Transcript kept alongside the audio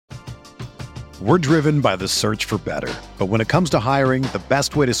We're driven by the search for better. But when it comes to hiring, the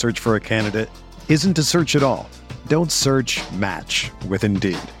best way to search for a candidate isn't to search at all. Don't search, match with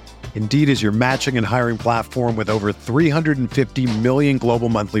Indeed. Indeed is your matching and hiring platform with over 350 million global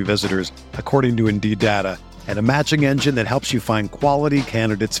monthly visitors, according to Indeed data, and a matching engine that helps you find quality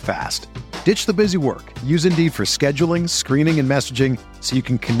candidates fast. Ditch the busy work. Use Indeed for scheduling, screening, and messaging so you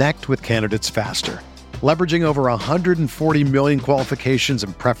can connect with candidates faster. Leveraging over 140 million qualifications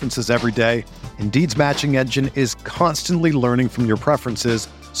and preferences every day, Indeed's matching engine is constantly learning from your preferences,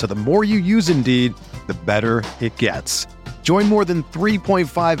 so the more you use Indeed, the better it gets. Join more than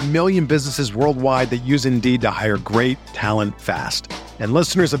 3.5 million businesses worldwide that use Indeed to hire great talent fast. And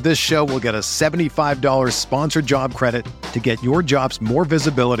listeners of this show will get a $75 sponsored job credit to get your jobs more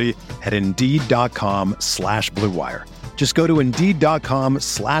visibility at Indeed.com/Blue Wire. Just go to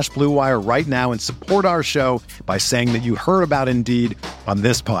Indeed.com/Blue Wire right now and support our show by saying that you heard about Indeed on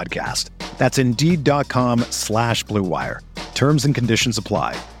this podcast. That's Indeed.com/Blue Wire. Terms and conditions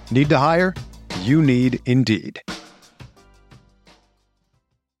apply. Need to hire? You need Indeed.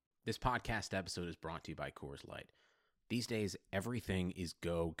 This podcast episode is brought to you by Coors Light. These days, everything is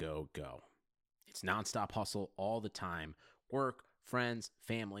go, go, go. It's nonstop hustle all the time. Work, friends,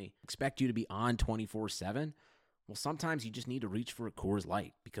 family, expect you to be on 24/7. Well, sometimes you just need to reach for a Coors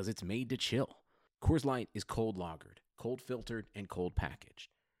Light because it's made to chill. Coors Light is cold lagered, cold filtered, and cold packaged.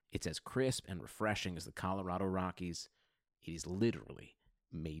 It's as crisp and refreshing as the Colorado Rockies. It is literally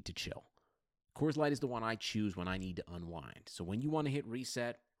made to chill. Coors Light is the one I choose when I need to unwind. So when you want to hit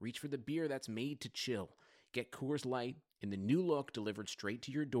reset, reach for the beer that's made to chill. Get Coors Light in the new look delivered straight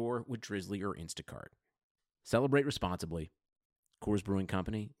to your door with Drizzly or Instacart. Celebrate responsibly. Coors Brewing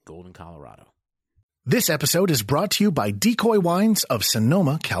Company, Golden, Colorado. This episode is brought to you by Decoy Wines of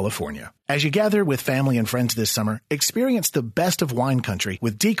Sonoma, California. As you gather with family and friends this summer, experience the best of wine country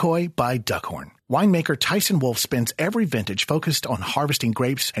with Decoy by Duckhorn. Winemaker Tyson Wolfe spends every vintage focused on harvesting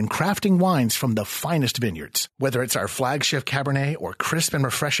grapes and crafting wines from the finest vineyards. Whether it's our flagship Cabernet or crisp and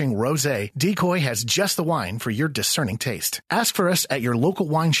refreshing Rosé, Decoy has just the wine for your discerning taste. Ask for us at your local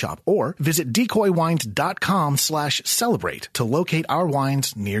wine shop or visit decoywines.com/celebrate to locate our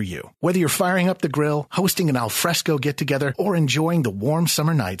wines near you. Whether you're firing up the grill, hosting an alfresco get-together, or enjoying the warm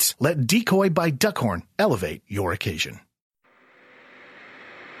summer nights, let Decoy by Duckhorn elevate your occasion.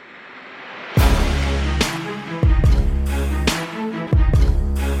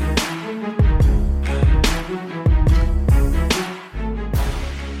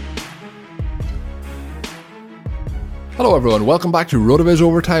 Hello everyone, welcome back to RotoViz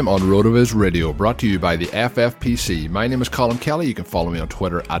Overtime on RotoViz Radio, brought to you by the FFPC. My name is Colin Kelly. You can follow me on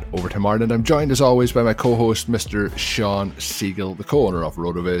Twitter at Overtime Ireland. I'm joined as always by my co-host, Mr. Sean Siegel, the co-owner of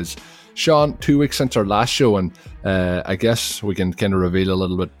RotoViz. Sean, 2 weeks since our last show, and I guess we can kind of reveal a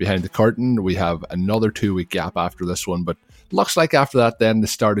little bit behind the curtain. We have another 2-week gap after this one, but looks like after that then, the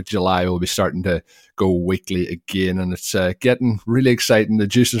start of July, we'll be starting to go weekly again, and it's getting really exciting. The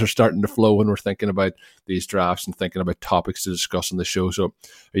juices are starting to flow when we're thinking about these drafts and thinking about topics to discuss on the show. So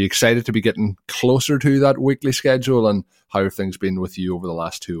are you excited to be getting closer to that weekly schedule, and how have things been with you over the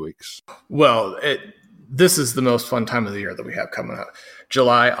last 2 weeks? Well, this is the most fun time of the year that we have coming up.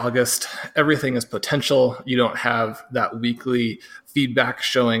 July, August, everything is potential. You don't have that weekly feedback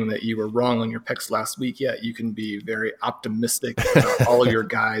showing that you were wrong on your picks last week yet. You can be very optimistic about all of your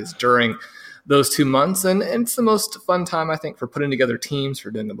guys during those 2 months. And it's the most fun time, I think, for putting together teams, for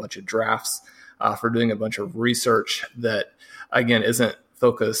doing a bunch of drafts, for doing a bunch of research that, again, isn't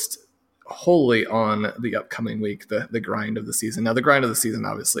focused wholly on the upcoming week, the grind of the season. Now, the grind of the season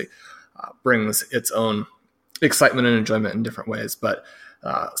obviously brings its own excitement and enjoyment in different ways, but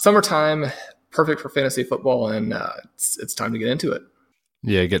summertime, perfect for fantasy football, and it's time to get into it.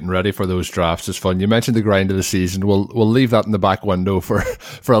 Yeah, getting ready for those drafts is fun. You mentioned the grind of the season. We'll leave that in the back window for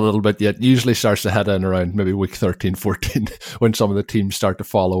a little bit yet. Usually starts to head in around maybe week 13, 14 when some of the teams start to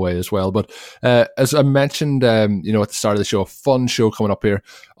fall away as well. But as I mentioned, at the start of the show, a fun show coming up here.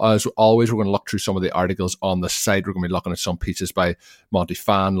 As always, we're going to look through some of the articles on the site. We're going to be looking at some pieces by Monty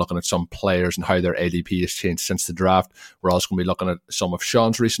Fan, looking at some players and how their ADP has changed since the draft. We're also going to be looking at some of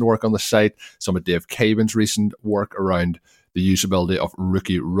Sean's recent work on the site, some of Dave Cabin's recent work around the usability of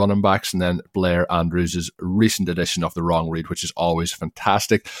rookie running backs, and then Blair Andrews' recent edition of The Wrong Read, which is always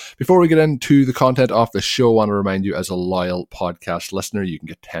fantastic. Before we get into the content of the show, I want to remind you, as a loyal podcast listener, you can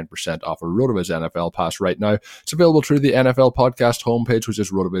get 10% off a RotoViz NFL pass right now. It's available through the NFL podcast homepage, which is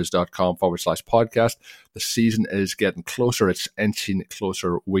rotoviz.com/podcast. The season is getting closer. It's inching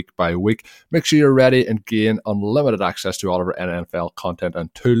closer week by week. Make sure you're ready and gain unlimited access to all of our NFL content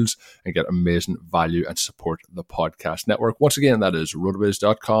and tools, and get amazing value and support the podcast network Once again, that is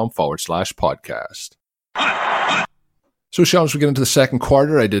rotoviz.com/podcast. So, Sean, as we get into the second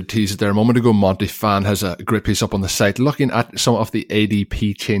quarter, I did tease it there a moment ago. Monty Fan has a great piece up on the site looking at some of the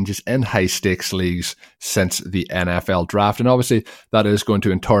ADP changes in high-stakes leagues since the NFL draft. And obviously, that is going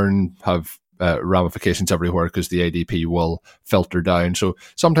to in turn have ramifications everywhere because the ADP will filter down. So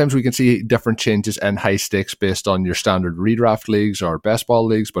sometimes we can see different changes in high stakes based on your standard redraft leagues or best ball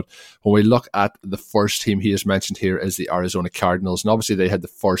leagues. But when we look at the first team he has mentioned here is the Arizona Cardinals. And obviously they had the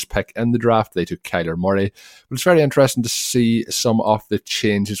first pick in the draft. They took Kyler Murray. But it's very interesting to see some of the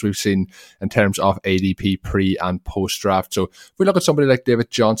changes we've seen in terms of ADP pre and post draft. So if we look at somebody like David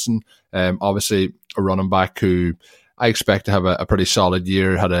Johnson, obviously a running back who I expect to have a pretty solid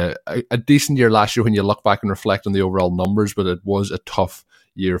year. Had a decent year last year when you look back and reflect on the overall numbers, but it was a tough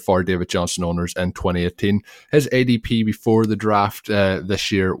year for David Johnson owners in 2018. His ADP before the draft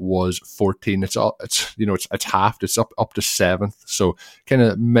this year was 14. It's halved. It's up to 7th. So kind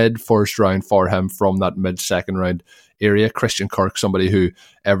of mid first round for him from that mid second round area. Christian Kirk, somebody who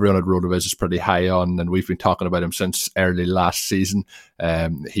everyone at RotoViz is pretty high on, and we've been talking about him since early last season.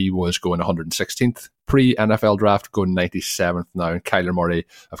 He was going 116th pre-NFL draft, going 97th now. And Kyler Murray,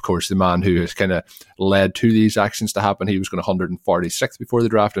 of course, the man who has kind of led to these actions to happen. He was going 146th before the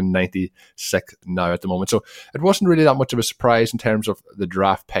draft and 96th now at the moment. So it wasn't really that much of a surprise in terms of the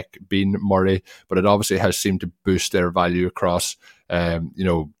draft pick being Murray, but it obviously has seemed to boost their value across,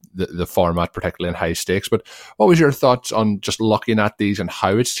 the format, particularly in high stakes. But what was your thoughts on just looking at these and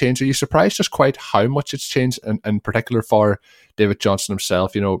how it's changed? Are you surprised just quite how much it's changed, in particular for David Johnson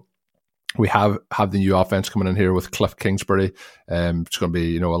himself? We have the new offense coming in here with Cliff Kingsbury. It's going to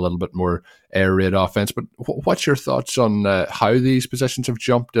be, a little bit more air raid offense. But what's your thoughts on how these positions have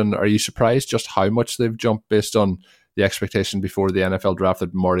jumped? And are you surprised just how much they've jumped based on the expectation before the NFL draft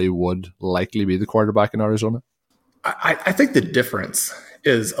that Murray would likely be the quarterback in Arizona? I think the difference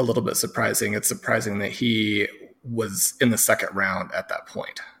is a little bit surprising. It's surprising that he was in the second round at that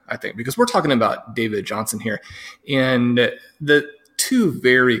point, I think, because we're talking about David Johnson here. And the two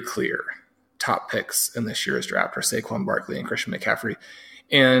very clear top picks in this year's draft are Saquon Barkley and Christian McCaffrey.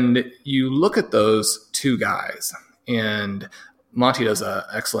 And you look at those two guys, and Monty does an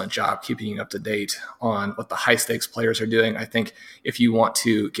excellent job keeping you up to date on what the high stakes players are doing. I think if you want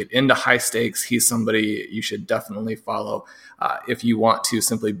to get into high stakes, he's somebody you should definitely follow. If you want to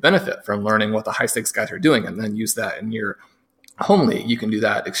simply benefit from learning what the high stakes guys are doing and then use that in your home league, you can do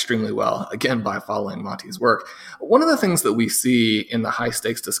that extremely well, again, by following Monty's work. One of the things that we see in the high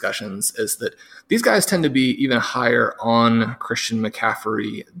stakes discussions is that these guys tend to be even higher on Christian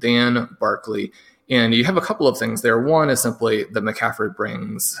McCaffrey than Barkley. And you have a couple of things there. One is simply that McCaffrey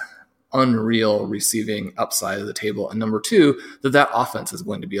brings unreal receiving upside of the table. And number two, that offense is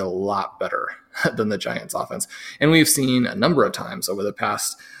going to be a lot better than the Giants offense. And we've seen a number of times over the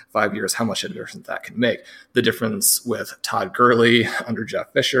past 5 years how much of a difference that can make. The difference with Todd Gurley under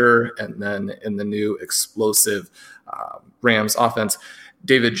Jeff Fisher, and then in the new explosive Rams offense,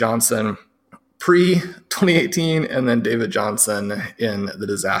 David Johnson pre-2018, and then David Johnson in the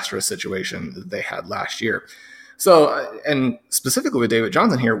disastrous situation that they had last year. So, and specifically with David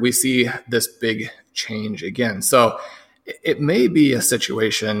Johnson here, we see this big change again. So it may be a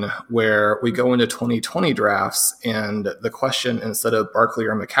situation where we go into 2020 drafts and the question, instead of Barkley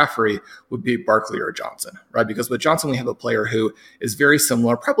or McCaffrey, would be Barkley or Johnson, right? Because with Johnson, we have a player who is very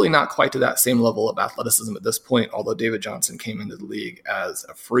similar, probably not quite to that same level of athleticism at this point, although David Johnson came into the league as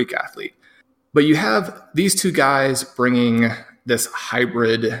a freak athlete. But you have these two guys bringing this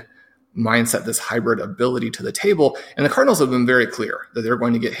hybrid mindset, this hybrid ability to the table. And the Cardinals have been very clear that they're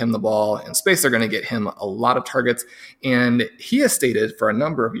going to get him the ball in space. They're going to get him a lot of targets. And he has stated for a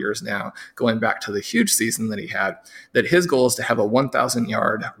number of years now, going back to the huge season that he had, that his goal is to have a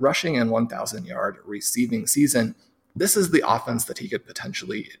 1,000-yard rushing and 1,000-yard receiving season. This is the offense that he could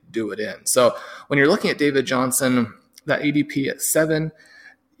potentially do it in. So when you're looking at David Johnson, that ADP at 7,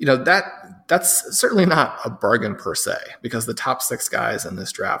 that's certainly not a bargain per se, because the top 6 guys in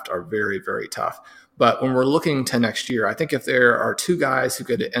this draft are very, very tough. But when we're looking to next year, I think if there are 2 guys who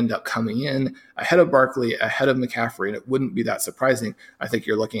could end up coming in ahead of Barkley, ahead of McCaffrey, and it wouldn't be that surprising, I think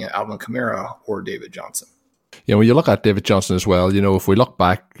you're looking at Alvin Kamara or David Johnson. When you look at David Johnson as well, if we look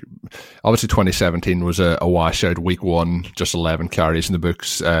back, obviously 2017 was a washout. Week 1, just 11 carries in the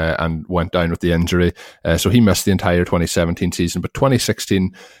books, and went down with the injury. So he missed the entire 2017 season. But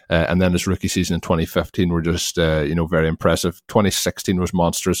 2016 and then his rookie season in 2015 were just, very impressive. 2016 was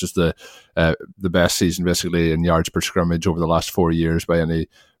monstrous. It's the best season basically in yards per scrimmage over the last 4 years by any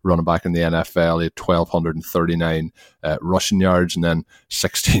running back in the NFL. He had 1,239 rushing yards and then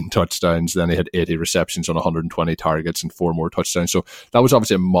 16 touchdowns. Then he had 80 receptions on 120 targets and 4 more touchdowns. So that was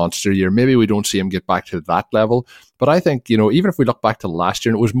obviously a monster year. Maybe we don't see him get back to that level. But I think, even if we look back to last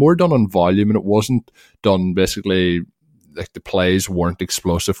year, and it was more done on volume and it wasn't done basically like the plays weren't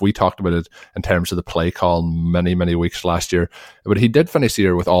explosive. We talked about it in terms of the play call many, many weeks last year. But he did finish the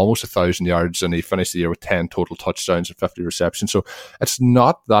year with almost 1,000 yards and he finished the year with 10 total touchdowns and 50 receptions. So it's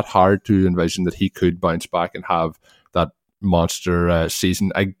not that hard to envision that he could bounce back and have that monster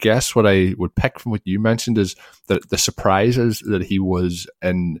season. I guess what I would pick from what you mentioned is that the surprise is that he was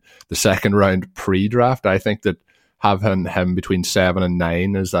in the second round pre-draft. I think that having him between 7 and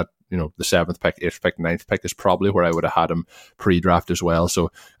 9 is that, the 7th pick, 8th pick, 9th pick is probably where I would have had him pre-draft as well.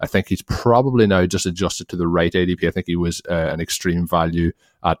 So I think he's probably now just adjusted to the right ADP. I think he was an extreme value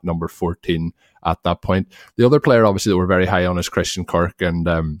at number 14 at that point. The other player, obviously, that we're very high on is Christian Kirk.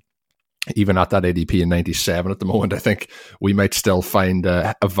 And even at that ADP in 97 at the moment, I think we might still find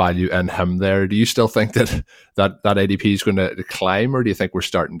a value in him there. Do you still think that ADP is going to climb, or do you think we're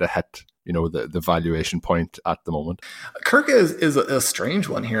starting to hit the valuation point at the moment? Kirk is a strange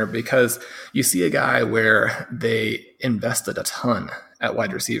one here because you see a guy where they invested a ton at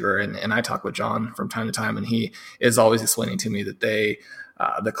wide receiver. And I talk with John from time to time, and he is always explaining to me that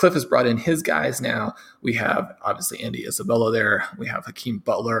the Cliff has brought in his guys now. We have obviously Andy Isabella there. We have Hakeem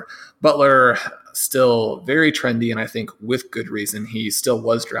Butler. Butler still very trendy, and I think with good reason. He still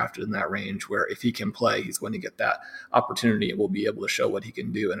was drafted in that range where if he can play, he's going to get that opportunity and will be able to show what he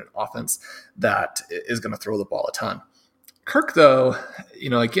can do in an offense that is going to throw the ball a ton. Kirk, though,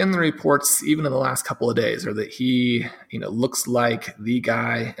 again, the reports, even in the last couple of days, are that he, looks like the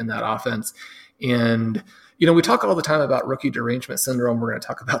guy in that offense. And we talk all the time about rookie derangement syndrome. We're going to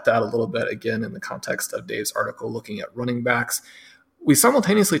talk about that a little bit again in the context of Dave's article looking at running backs. We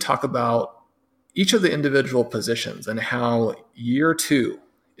simultaneously talk about each of the individual positions and how year 2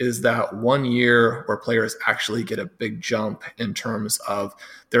 is that 1 year where players actually get a big jump in terms of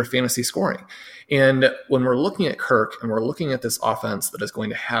their fantasy scoring. And when we're looking at Kirk and we're looking at this offense that is going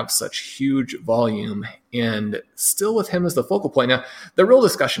to have such huge volume and still with him as the focal point. Now, the real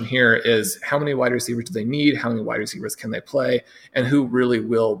discussion here is how many wide receivers do they need? How many wide receivers can they play? And who really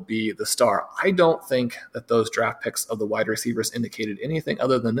will be the star? I don't think that those draft picks of the wide receivers indicated anything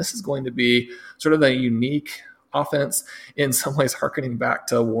other than this is going to be sort of a unique offense, in some ways harkening back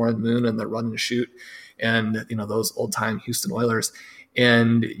to Warren Moon and the run and shoot and those old time Houston Oilers.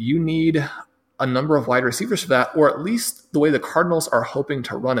 And you need a number of wide receivers for that, or at least the way the Cardinals are hoping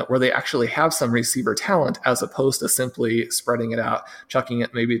to run it, where they actually have some receiver talent as opposed to simply spreading it out, chucking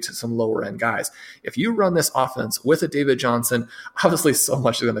it maybe to some lower end guys. If you run this offense with a David Johnson, obviously so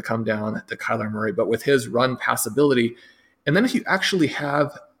much is going to come down to Kyler Murray, but with his run pass ability, and then if you actually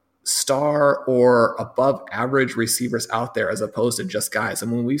have star or above average receivers out there as opposed to just guys.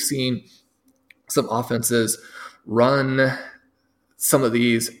 And when we've seen some offenses run some of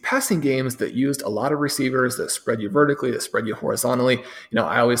these passing games that used a lot of receivers that spread you vertically, that spread you horizontally.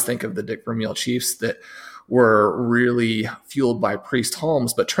 I always think of the Dick Vermeil Chiefs that were really fueled by Priest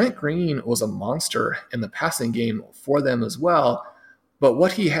Holmes, but Trent Green was a monster in the passing game for them as well. But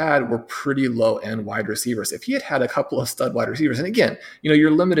what he had were pretty low-end wide receivers. If he had had a couple of stud wide receivers, and again, you're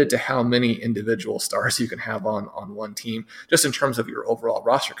limited to how many individual stars you can have on one team, just in terms of your overall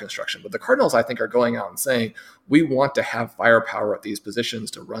roster construction. But the Cardinals, I think, are going out and saying, we want to have firepower at these positions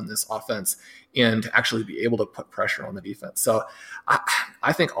to run this offense and to actually be able to put pressure on the defense. So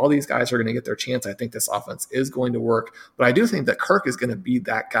I think all these guys are going to get their chance. I think this offense is going to work. But I do think that Kirk is going to be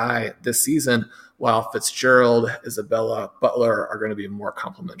that guy this season, while Fitzgerald, Isabella, Butler are going to be more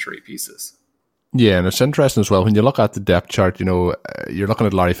complementary pieces. Yeah, and it's interesting as well. When you look at the depth chart, you're looking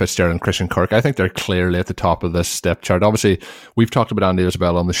at Larry Fitzgerald and Christian Kirk. I think they're clearly at the top of this depth chart. Obviously, we've talked about Andy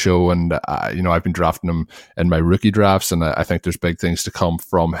Isabella on the show, and I've been drafting him in my rookie drafts, and I think there's big things to come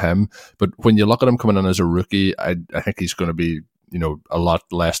from him. But when you look at him coming in as a rookie, I think he's going to be a lot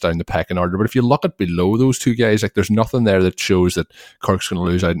less down the pecking order. But if you look at below those two guys, like there's nothing there that shows that Kirk's going to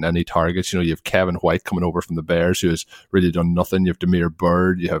lose out in any targets. You have Kevin White coming over from the Bears, who has really done nothing. You have Demir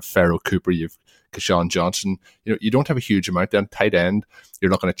Bird, you have Pharaoh Cooper, you have Keshawn Johnson. You don't have a huge amount then. Tight end, you're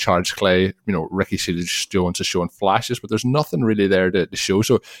looking at Charles Clay. Ricky Seals-Jones is showing flashes, but there's nothing really there to show.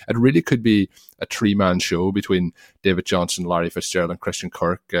 So it really could be a 3-man show between David Johnson, Larry Fitzgerald, and Christian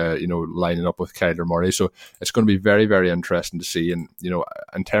Kirk, lining up with Kyler Murray. So it's going to be very, very interesting to see. And,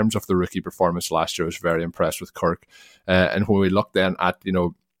 in terms of the rookie performance last year, I was very impressed with Kirk. And when we look then at,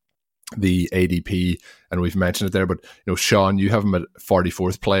 the ADP, and we've mentioned it there, but Sean, you have him at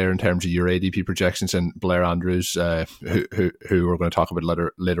 44th player in terms of your ADP projections, and Blair Andrews, who we're going to talk about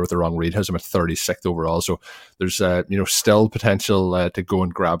later with the wrong read, has him at 36th overall. So there's still potential to go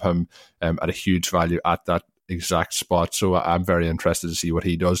and grab him at a huge value at that exact spot. So I'm very interested to see what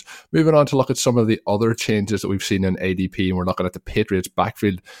he does. Moving on to look at some of the other changes that we've seen in ADP, and we're looking at the Patriots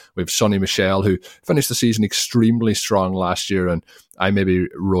backfield. We have Sonny Michel, who finished the season extremely strong last year, and I maybe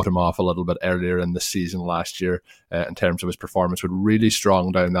wrote him off a little bit earlier in the season last year in terms of his performance, but really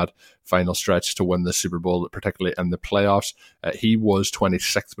strong down that final stretch to win the Super Bowl, particularly in the playoffs. He was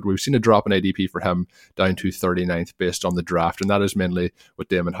 26th, but we've seen a drop in ADP for him down to 39th based on the draft, and that is mainly with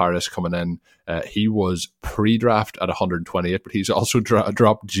Damon Harris coming in. He was pre-draft at 128, but he's also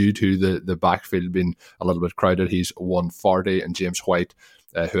dropped due to the backfield being a little bit crowded. He's 140, and James White,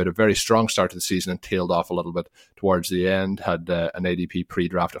 who had a very strong start to the season and tailed off a little bit towards the end, had an ADP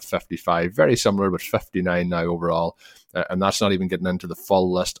pre-draft of 55, very similar, but 59 now overall. And that's not even getting into the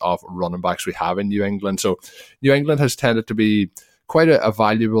full list of running backs we have in New England. So New England has tended to be quite a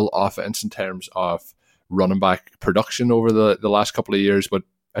valuable offense in terms of running back production over the last couple of years, but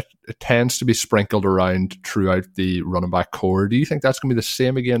it tends to be sprinkled around throughout the running back core. Do you think that's going to be the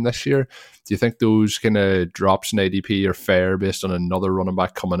same again this year? Do you think those kind of drops in ADP are fair based on another running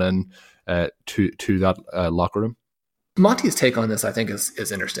back coming in to that locker room? Monty's take on this, I think,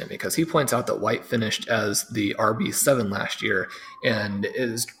 is interesting because he points out that White finished as the RB7 last year and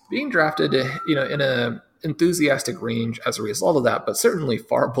is being drafted, in a enthusiastic range as a result of that, but certainly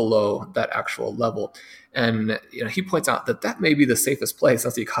far below that actual level. And he points out that may be the safest play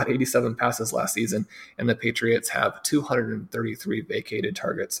since he caught 87 passes last season, and the Patriots have 233 vacated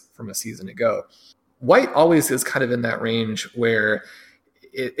targets from a season ago. White always is kind of in that range where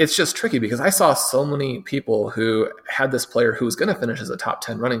it's just tricky because I saw so many people who had this player who was going to finish as a top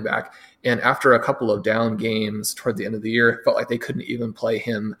 10 running back, and after a couple of down games toward the end of the year, felt like they couldn't even play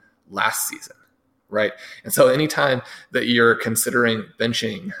him last season. Right. And so anytime that you're considering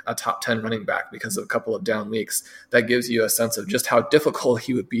benching a top 10 running back because of a couple of down weeks, that gives you a sense of just how difficult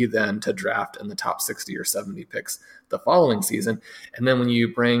he would be then to draft in the top 60 or 70 picks the following season. And then when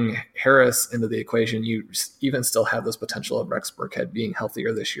you bring Harris into the equation, you even still have this potential of Rex Burkhead being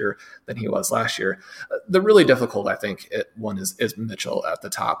healthier this year than he was last year. The really difficult, I think, one is Mitchell at the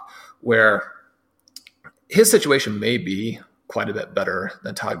top, where his situation may be quite a bit better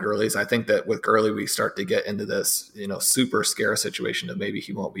than Todd Gurley's. I think that with Gurley, we start to get into this, super scare situation of maybe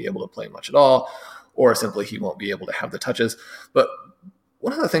he won't be able to play much at all, or simply he won't be able to have the touches. But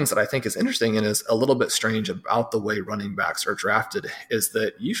one of the things that I think is interesting and is a little bit strange about the way running backs are drafted is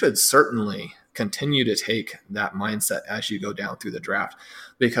that you should certainly continue to take that mindset as you go down through the draft,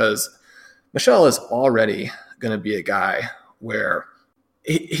 because Michel is already going to be a guy where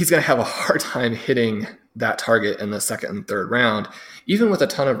he's going to have a hard time hitting that target in the second and third round, even with a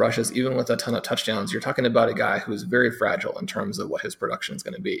ton of rushes, even with a ton of touchdowns. You're talking about a guy who's very fragile in terms of what his production is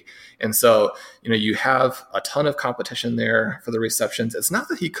going to be. And so, you have a ton of competition there for the receptions. It's not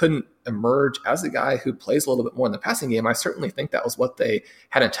that he couldn't emerge as a guy who plays a little bit more in the passing game. I certainly think that was what they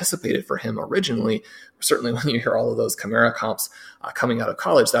had anticipated for him originally. Certainly when you hear all of those Kamara comps coming out of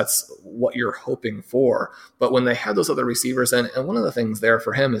college, that's what you're hoping for. But when they had those other receivers in, and one of the things there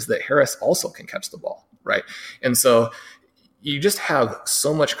for him is that Harris also can catch the ball, right? And so you just have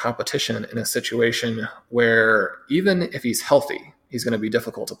so much competition in a situation where even if he's healthy, he's going to be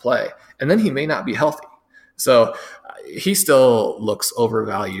difficult to play. And then he may not be healthy. So he still looks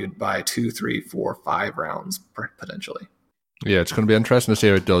overvalued by 2, 3, 4, 5 rounds potentially. Yeah, it's going to be interesting to see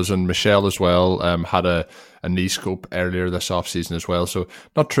how it does. And Michel as well had a knee scope earlier this offseason as well. So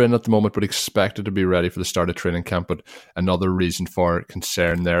not training at the moment, but expected to be ready for the start of training camp. But another reason for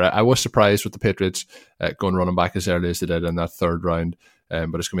concern there. I was surprised with the Patriots going running back as early as they did in that third round.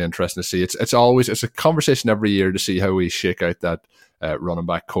 But it's going to be interesting to see. It's a conversation every year to see how we shake out that running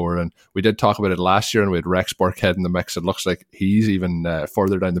back core. And we did talk about it last year, and we had Rex Burkhead in the mix. It looks like he's even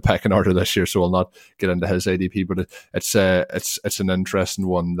further down the pecking order this year, so we'll not get into his ADP. But it's an interesting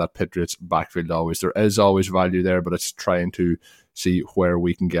one, that Patriots backfield. There is always value there, but it's trying to see where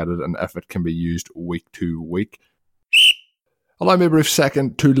we can get it and if it can be used week to week. Allow me a brief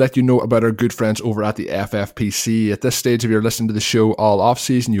second to let you know about our good friends over at the FFPC. At this stage, if you're listening to the show all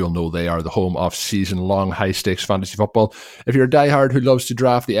off-season, you'll know they are the home of season-long high-stakes fantasy football. If you're a diehard who loves to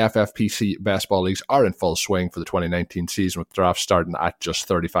draft, the FFPC Best Ball Leagues are in full swing for the 2019 season, with drafts starting at just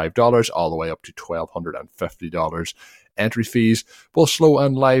 $35 all the way up to $1,250. Entry fees, both slow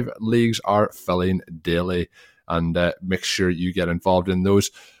and live leagues, are filling daily, and make sure you get involved in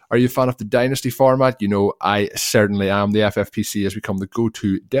those. Are you a fan of the Dynasty format? You know, I certainly am. The FFPC has become the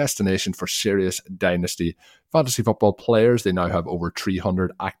go-to destination for serious Dynasty fantasy football players. They now have over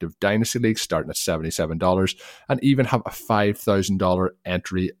 300 active Dynasty leagues starting at $77 and even have a $5,000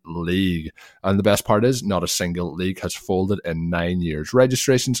 entry league. And the best part is not a single league has folded in 9 years.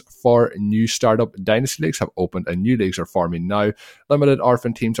 Registrations for new startup Dynasty leagues have opened and new leagues are forming now. Limited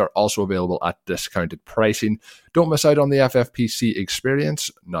orphan teams are also available at discounted pricing. Don't miss out on the FFPC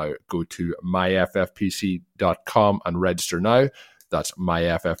experience. Now go to myffpc.com and register now. That's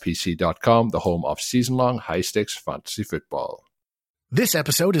myffpc.com, the home of season-long high-stakes fantasy football. This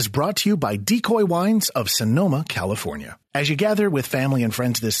episode is brought to you by Decoy Wines of Sonoma, California. As you gather with family and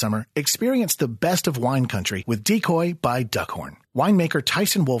friends this summer, experience the best of wine country with Decoy by Duckhorn. Winemaker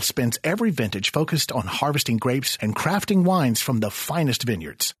Tyson Wolf spends every vintage focused on harvesting grapes and crafting wines from the finest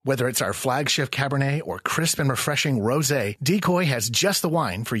vineyards. Whether it's our flagship Cabernet or crisp and refreshing Rosé, Decoy has just the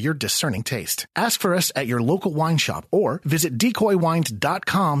wine for your discerning taste. Ask for us at your local wine shop or visit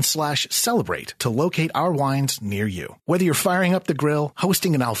decoywines.com/celebrate to locate our wines near you. Whether you're firing up the grill,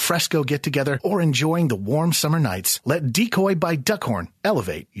 hosting an alfresco get-together, or enjoying the warm summer nights, let Decoy by Duckhorn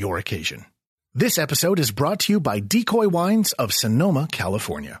elevate your occasion. This episode is brought to you by Decoy Wines of Sonoma,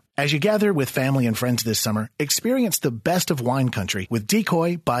 California. As you gather with family and friends this summer, experience the best of wine country with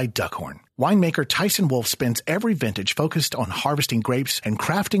Decoy by Duckhorn. Winemaker Tyson Wolf spends every vintage focused on harvesting grapes and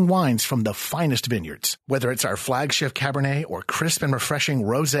crafting wines from the finest vineyards. Whether it's our flagship Cabernet or crisp and refreshing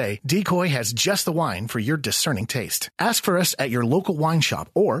Rosé, Decoy has just the wine for your discerning taste. Ask for us at your local wine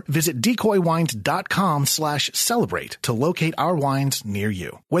shop or visit decoywines.com/celebrate to locate our wines near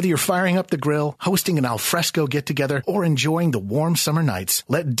you. Whether you're firing up the grill, hosting an alfresco get-together, or enjoying the warm summer nights,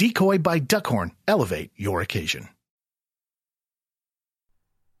 let Decoy by Duckhorn elevate your occasion.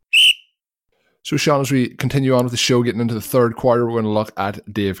 So, Sean, as we continue on with the show, getting into the third quarter, we're going to look at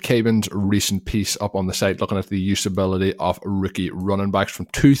Dave Caban's recent piece up on the site, looking at the usability of rookie running backs from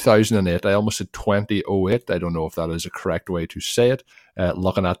 2008. I almost said 2008. I don't know if that is a correct way to say it.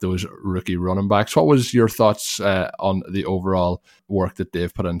 Looking at those rookie running backs. What was your thoughts on the overall work that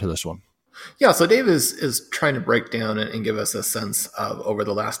Dave put into this one? Yeah, so Dave is trying to break down and give us a sense of, over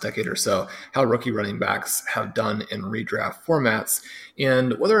the last decade or so, how rookie running backs have done in redraft formats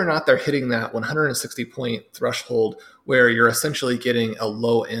and whether or not they're hitting that 160-point threshold where you're essentially getting a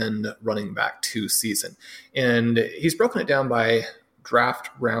low-end running back 2 season. And he's broken it down by draft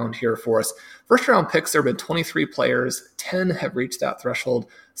round here for us. First round picks, there have been 23 players, 10 have reached that threshold.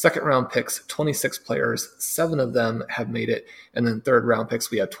 Second round picks, 26 players, 7 of them have made it. And then third round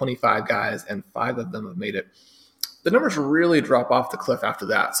picks, we have 25 guys and 5 of them have made it. The numbers really drop off the cliff after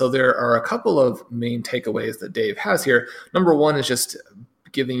that. So there are a couple of main takeaways that Dave has here. Number one is just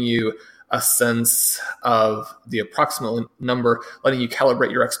giving you a sense of the approximate number, letting you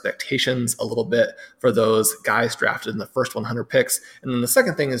calibrate your expectations a little bit for those guys drafted in the first 100 picks. And then the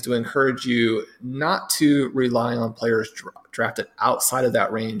second thing is to encourage you not to rely on players drafted outside of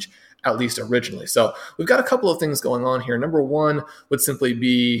that range, at least originally. So we've got a couple of things going on here. Number one would simply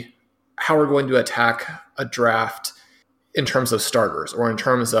be how we're going to attack a draft in terms of starters or in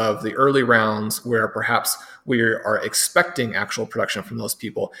terms of the early rounds where perhaps we are expecting actual production from those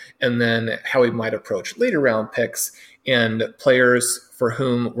people, and then how we might approach later round picks and players for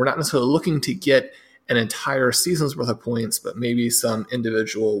whom we're not necessarily looking to get an entire season's worth of points, but maybe some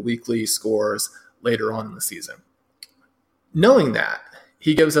individual weekly scores later on in the season. Knowing that,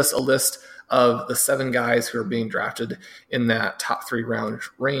 he gives us a list of the 7 guys who are being drafted in that top 3 round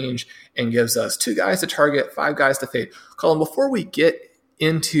range and gives us 2 guys to target, 5 guys to fade. Colin, before we get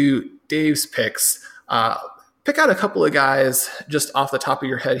into Dave's picks, pick out a couple of guys just off the top of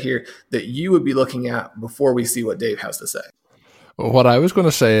your head here that you would be looking at before we see what Dave has to say. What I was going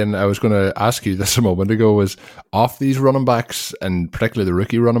to say, and I was going to ask you this a moment ago, was off these running backs, and particularly the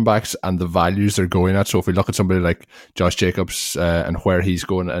rookie running backs, and the values they're going at. So if we look at somebody like Josh Jacobs and where he's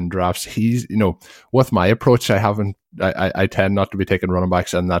going in drafts, he's, with my approach, I tend not to be taking running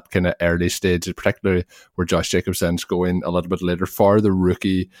backs in that kind of early stage, particularly where Josh Jacobs then's going a little bit later for the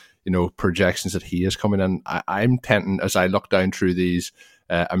rookie, projections that he is coming in. I'm tempting, as I look down through these,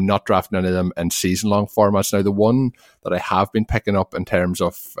 I'm not drafting any of them in season-long formats. Now, the one that I have been picking up in terms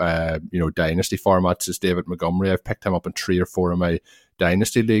of, dynasty formats is David Montgomery. I've picked him up in 3 or 4 of my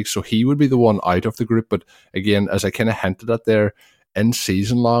dynasty leagues, so he would be the one out of the group. But again, as I kind of hinted at there, in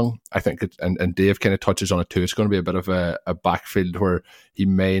season-long, I think, and Dave kind of touches on it too, it's going to be a bit of a backfield where he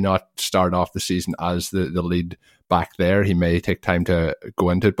may not start off the season as the lead back there. He may take time to go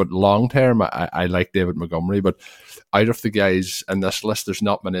into it, but long-term, I like David Montgomery. But out of the guys in this list, there's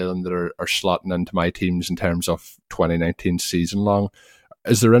not many of them that are slotting into my teams in terms of 2019 season long.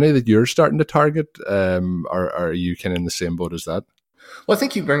 Is there any that you're starting to target, or are you kind of in the same boat as that? Well, I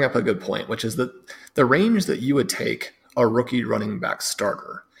think you bring up a good point, which is that the range that you would take a rookie running back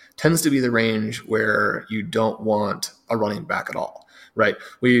starter tends to be the range where you don't want a running back at all, right?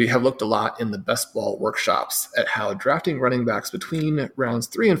 We have looked a lot in the best ball workshops at how drafting running backs between rounds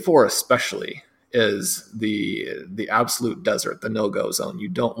 3 and 4 especially is the absolute desert, the no-go zone. You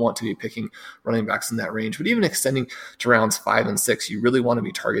don't want to be picking running backs in that range, but even extending to rounds 5 and 6, you really want to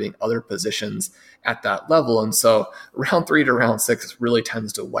be targeting other positions at that level. And so round 3 to round 6 really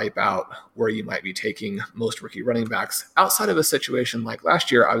tends to wipe out where you might be taking most rookie running backs outside of a situation like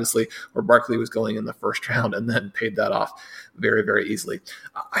last year, obviously, where Barkley was going in the first round and then paid that off very, very easily.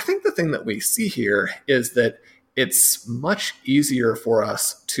 I think the thing that we see here is that it's much easier for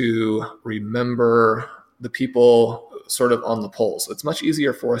us to remember the people sort of on the polls. It's much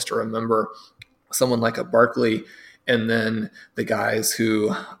easier for us to remember someone like a Barkley and then the guys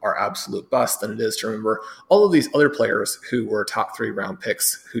who are absolute busts than it is to remember all of these other players who were top 3 round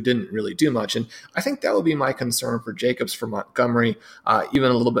picks who didn't really do much. And I think that would be my concern for Jacobs, for Montgomery,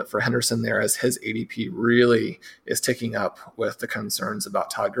 even a little bit for Henderson there, as his ADP really is ticking up with the concerns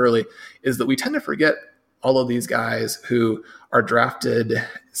about Todd Gurley, is that we tend to forget all of these guys who are drafted,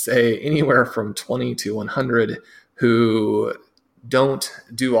 say, anywhere from 20 to 100, who don't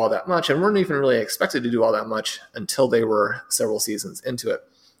do all that much and weren't even really expected to do all that much until they were several seasons into it.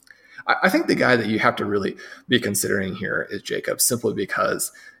 I think the guy that you have to really be considering here is Jacobs, simply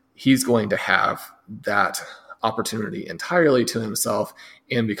because he's going to have that opportunity entirely to himself,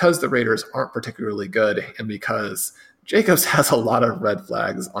 and because the Raiders aren't particularly good, and because Jacobs has a lot of red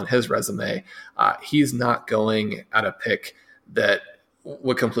flags on his resume, he's not going at a pick that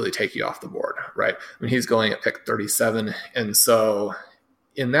would completely take you off the board, right? I mean, he's going at pick 37. And so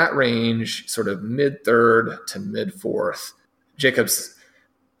in that range, sort of mid-third to mid-fourth, Jacobs,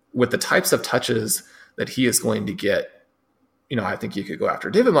 with the types of touches that he is going to get, I think you could go after.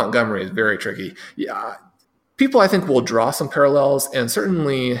 David Montgomery is very tricky. Yeah. People, I think, will draw some parallels, and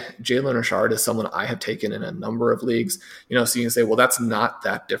certainly Jalen Richard is someone I have taken in a number of leagues. So you can say, well, that's not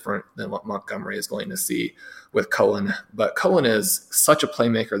that different than what Montgomery is going to see with Cohen. But Cohen is such a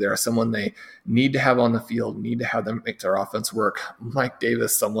playmaker there, someone they need to have on the field, need to have them make their offense work. Mike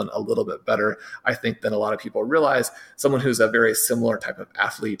Davis, someone a little bit better, I think, than a lot of people realize, someone who's a very similar type of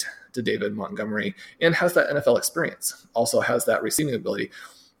athlete to David Montgomery and has that NFL experience, also has that receiving ability.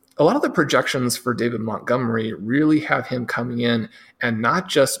 A lot of the projections for David Montgomery really have him coming in and not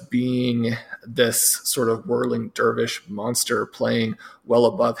just being this sort of whirling dervish monster playing well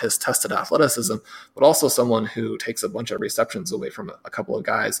above his tested athleticism, but also someone who takes a bunch of receptions away from a couple of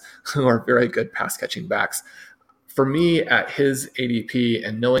guys who are very good pass catching backs. For me, at his ADP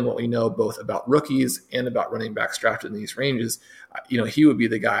and knowing what we know both about rookies and about running backs drafted in these ranges, he would be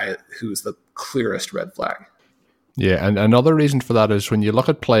the guy who's the clearest red flag. Yeah, and another reason for that is when you look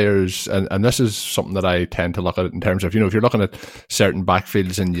at players, and this is something that I tend to look at in terms of, if you're looking at certain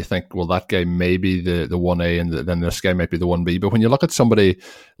backfields and you think, well, that guy may be the 1A and then this guy might be the 1B. But when you look at somebody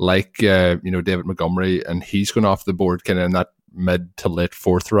like, David Montgomery, and he's going off the board kind of in that mid to late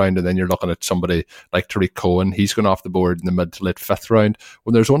 4th round, and then you're looking at somebody like Tariq Cohen, he's going off the board in the mid to late 5th round.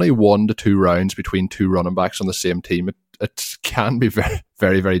 When there's only 1 to 2 rounds between 2 running backs on the same team, it can be very,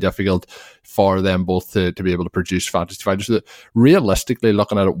 very, very difficult for them both to be able to produce fantasy fighters. So realistically,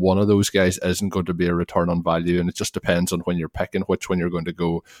 looking at it, one of those guys isn't going to be a return on value, and it just depends on when you're picking which one you're going to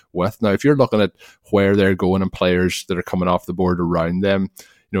go with. Now, if you're looking at where they're going and players that are coming off the board around them,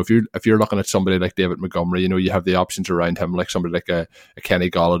 if you're looking at somebody like David Montgomery, you have the options around him, like somebody like a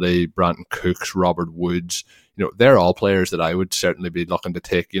Kenny Golladay, Brandon Cooks, Robert Woods. They're all players that I would certainly be looking to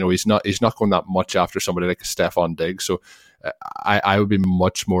take. He's not going that much after somebody like a Stephon Diggs. So I would be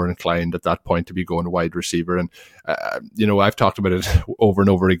much more inclined at that point to be going wide receiver. And, I've talked about it over and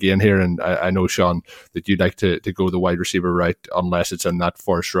over again here. And I know, Sean, that you'd like to go the wide receiver route unless it's in that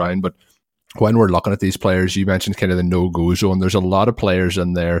first round. But when we're looking at these players, you mentioned kind of the no-go zone. There's a lot of players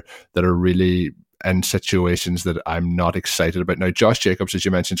in there that are really in situations that I'm not excited about. Now, Josh Jacobs, as you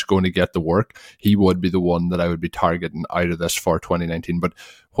mentioned, is going to get the work. He would be the one that I would be targeting out of this for 2019. But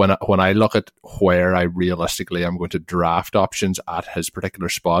when I look at where I realistically am going to draft options at his particular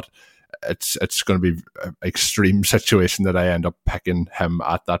spot, it's going to be an extreme situation that I end up picking him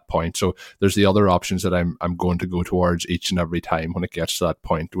at that point. So there's the other options that I'm going to go towards each and every time when it gets to that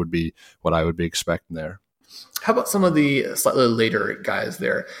point would be what I would be expecting there. How about some of the slightly later guys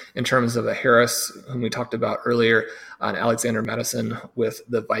there in terms of a Harris, whom we talked about earlier, and Alexander Madison with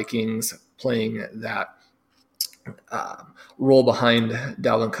the Vikings playing that role behind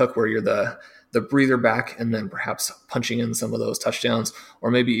Dalvin Cook, where you're the the breather back and then perhaps punching in some of those touchdowns,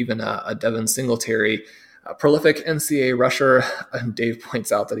 or maybe even a Devin Singletary, a prolific NCAA rusher. And Dave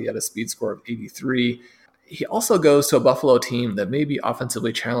points out that he had a speed score of 83. He also goes to a Buffalo team that may be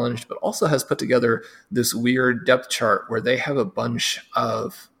offensively challenged, but also has put together this weird depth chart where they have a bunch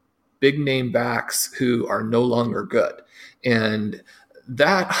of big name backs who are no longer good. And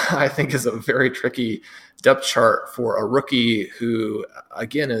that, I think, is a very tricky depth chart for a rookie who,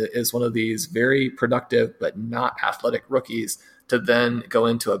 again, is one of these very productive but not athletic rookies to then go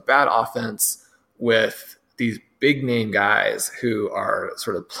into a bad offense with these big name guys who are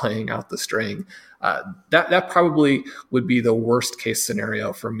sort of playing out the string. That probably would be the worst case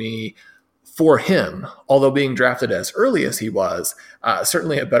scenario for me for him, although being drafted as early as he was,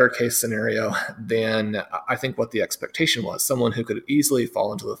 certainly a better case scenario than I think what the expectation was. Someone who could easily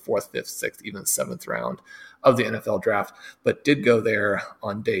fall into the 4th, 5th, 6th, even 7th round of the NFL draft, but did go there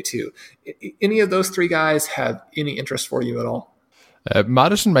on day 2. Any of those 3 guys have any interest for you at all?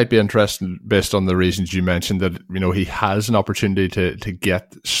 Madison might be interesting based on the reasons you mentioned, that he has an opportunity to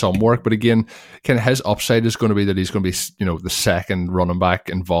get some work, but again, kind of his upside is going to be that he's going to be the second running back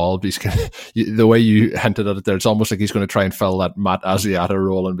involved. He's the way you hinted at it there, it's almost like he's going to try and fill that Matt Asiata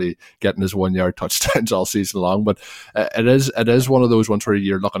role and be getting his 1-yard touchdowns all season long. But it is one of those ones where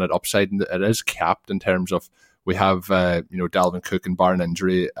you're looking at upside, and it is capped in terms of, we have Dalvin Cook, and barring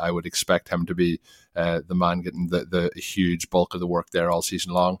injury, I would expect him to be the man getting the huge bulk of the work there all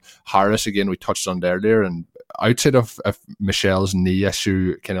season long. Harris, again, we touched on it earlier, and outside of if Michelle's knee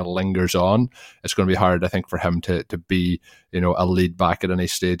issue kind of lingers on, it's going to be hard, I think, for him to be a lead back at any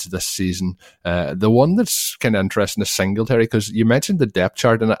stage this season. The one that's kind of interesting is Singletary, because you mentioned the depth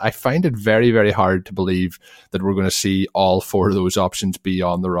chart, and I find it very, very hard to believe that we're going to see all 4 of those options be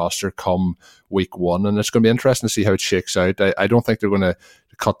on the roster come week 1, and it's going to be interesting to see how it shakes out. I don't think they're going to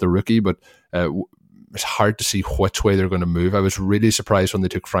cut the rookie, but it's hard to see which way they're going to move. I was really surprised when they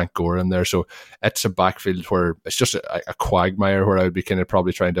took Frank Gore in there. So it's a backfield where it's just a quagmire where I would be kind of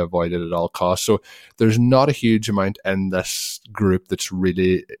probably trying to avoid it at all costs. So there's not a huge amount in this group that's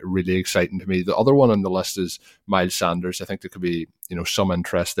really, really exciting to me. The other one on the list is Miles Sanders. I think there could be some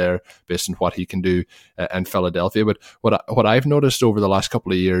interest there based on what he can do in Philadelphia. But what I've noticed over the last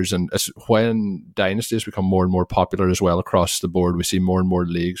couple of years, and it's when dynasties become more and more popular as well across the board, we see more and more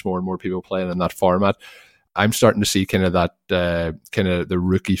leagues, more and more people playing in that format. I'm starting to see kind of that kind of the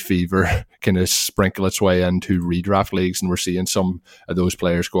rookie fever kind of sprinkle its way into redraft leagues, and we're seeing some of those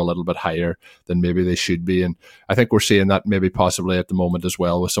players go a little bit higher than maybe they should be. And I think we're seeing that maybe possibly at the moment as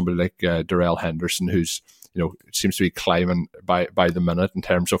well with somebody like Darrell Henderson, who's seems to be climbing by the minute in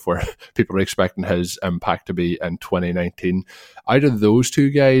terms of where people are expecting his impact to be in 2019. Out of those 2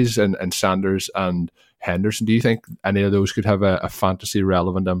 guys, and Sanders and Henderson, do you think any of those could have a fantasy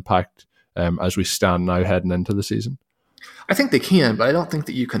relevant impact as we stand now heading into the season? I think they can, but I don't think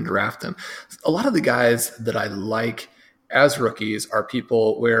that you can draft them. A lot of the guys that I like as rookies are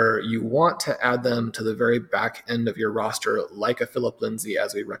people where you want to add them to the very back end of your roster, like a Phillip Lindsay,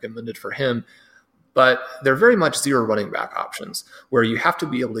 as we recommended for him. But they're very much 0 running back options where you have to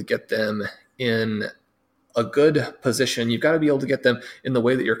be able to get them in a good position. You've got to be able to get them in the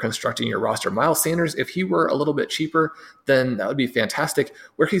way that you're constructing your roster. Miles Sanders, if he were a little bit cheaper, then that would be fantastic.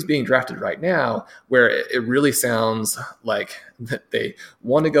 Where he's being drafted right now, where it really sounds like that they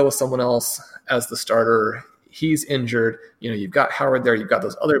want to go with someone else as the starter. He's injured. You've got Howard there. You've got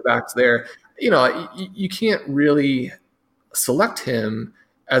those other backs there. You can't really select him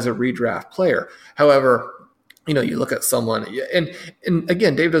as a redraft player. However, you look at someone, and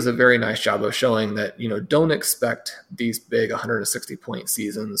again, Dave does a very nice job of showing that, don't expect these big 160-point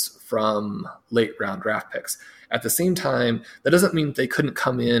seasons from late round draft picks. At the same time, that doesn't mean they couldn't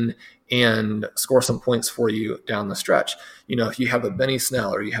come in and score some points for you down the stretch. If you have a Benny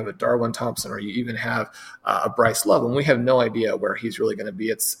Snell, or you have a Darwin Thompson, or you even have a Bryce Love, and we have no idea where he's really going to be.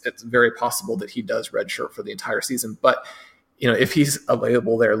 It's very possible that he does redshirt for the entire season, but if he's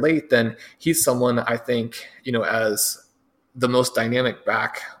available there late, then he's someone I think, as the most dynamic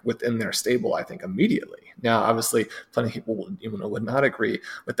back within their stable, I think, immediately. Now, obviously, plenty of people would not agree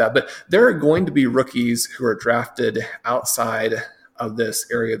with that, but there are going to be rookies who are drafted outside of this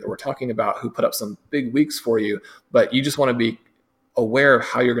area that we're talking about who put up some big weeks for you, but you just want to be aware of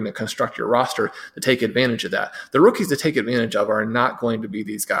how you're going to construct your roster to take advantage of that. The rookies to take advantage of are not going to be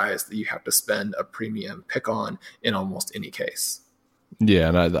these guys that you have to spend a premium pick on in almost any case. Yeah,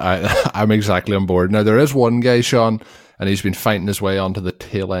 and I'm exactly on board. Now, there is one guy, Sean, and he's been fighting his way onto the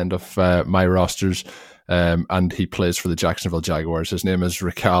tail end of my rosters. and he plays for the Jacksonville Jaguars. His name is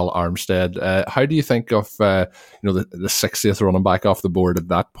Raquel Armstead. How do you think of the 60th running back off the board at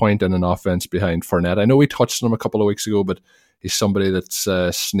that point in an offense behind Fournette? I know we touched on him a couple of weeks ago, but he's somebody that's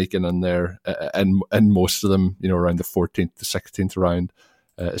sneaking in there and most of them, around the 14th to 16th round.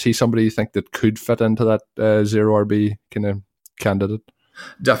 Is he somebody you think that could fit into that zero RB kind of candidate?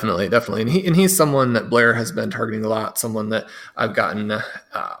 Definitely. And he's someone that Blair has been targeting a lot, someone that I've gotten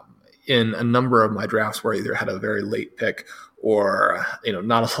in a number of my drafts where I either had a very late pick or,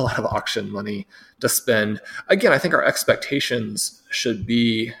 not a lot of auction money to spend. Again, I think our expectations should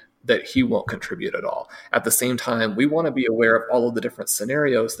be that he won't contribute at all. At the same time, we want to be aware of all of the different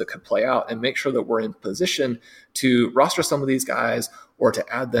scenarios that could play out and make sure that we're in position to roster some of these guys or to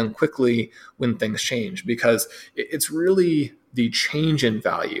add them quickly when things change, because it's really the change in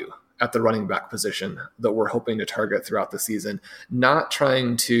value at the running back position that we're hoping to target throughout the season, not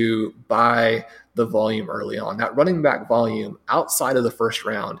trying to buy the volume early on. That running back volume outside of the first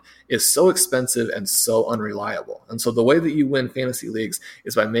round is so expensive and so unreliable. And so the way that you win fantasy leagues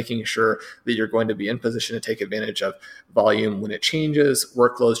is by making sure that you're going to be in position to take advantage of volume when it changes,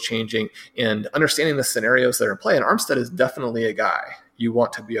 workloads changing, and understanding the scenarios that are in play. And Armstead is definitely a guy you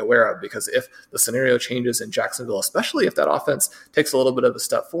want to be aware of, because if the scenario changes in Jacksonville, especially if that offense takes a little bit of a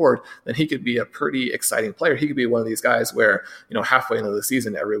step forward, then he could be a pretty exciting player. He could be one of these guys where, halfway into the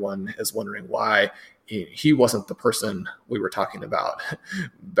season, everyone is wondering why he wasn't the person we were talking about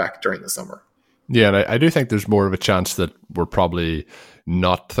back during the summer. Yeah, and I do think there's more of a chance that we're probably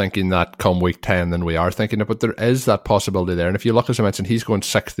not thinking that come week 10 than we are thinking it, but there is that possibility there. And if you look, as I mentioned, he's going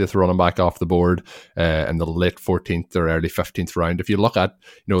 60th running back off the board in the late 14th or early 15th round. If you look at,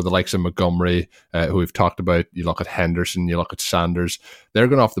 the likes of Montgomery, who we've talked about, you look at Henderson, you look at Sanders, they're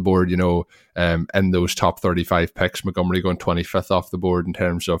going off the board, in those top 35 picks. Montgomery going 25th off the board in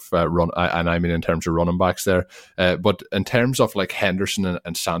terms of in terms of running backs there. But in terms of like Henderson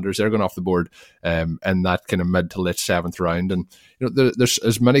and Sanders, they're going off the board in that kind of mid to late 7th round. And, there's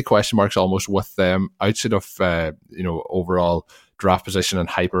as many question marks almost with them outside of, overall draft position and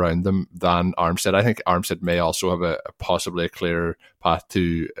hype around them than Armstead. I think Armstead may also have a possibly a clearer path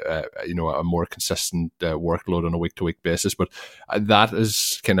to, a more consistent workload on a week-to-week basis. But that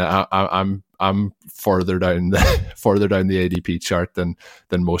is kind of, I'm further down the ADP chart than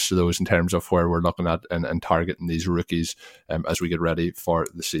most of those in terms of where we're looking at and targeting these rookies as we get ready for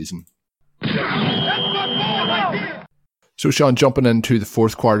the season. So, Sean, jumping into the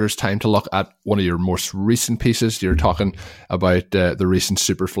fourth quarter, it's time to look at one of your most recent pieces. You're talking about the recent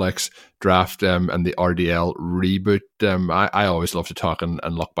Superflex draft and the RDL reboot. I always love to talk and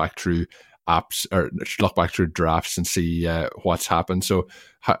look back through apps or look back through drafts and see what's happened. So,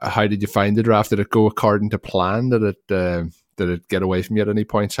 how did you find the draft? Did it go according to plan? Did it get away from you at any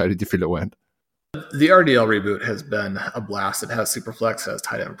points? How did you feel it went? The RDL reboot has been a blast. It has Superflex, it has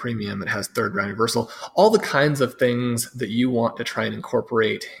tight end premium, it has third round reversal, all the kinds of things that you want to try and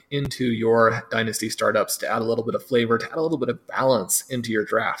incorporate into your dynasty startups to add a little bit of flavor, to add a little bit of balance into your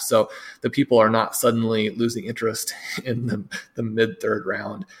draft. So the people are not suddenly losing interest in the mid third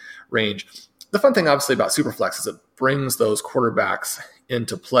round range. The fun thing obviously about Superflex is it brings those quarterbacks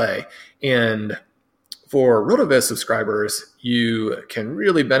into play. And for RotoViz subscribers, you can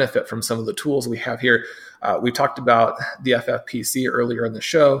really benefit from some of the tools we have here. We talked about the FFPC earlier in the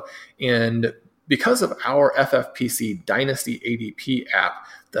show, and because of our FFPC Dynasty ADP app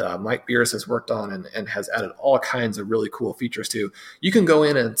that Mike Beers has worked on and has added all kinds of really cool features to, you can go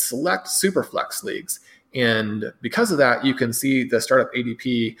in and select Superflex leagues. And because of that, you can see the startup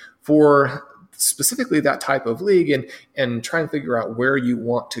ADP for specifically that type of league and try and figure out where you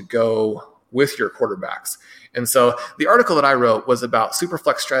want to go with your quarterbacks. And so the article that I wrote was about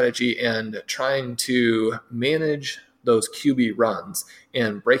Superflex strategy and trying to manage those QB runs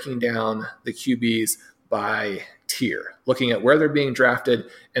and breaking down the QBs by tier, looking at where they're being drafted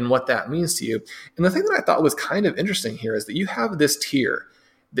and what that means to you. And the thing that I thought was kind of interesting here is that you have this tier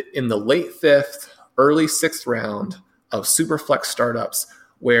in the late 5th, early 6th round of Superflex startups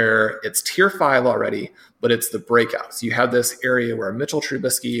where it's tier 5 already, but it's the breakouts. You have this area where Mitchell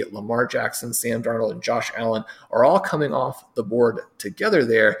Trubisky, Lamar Jackson, Sam Darnold, and Josh Allen are all coming off the board together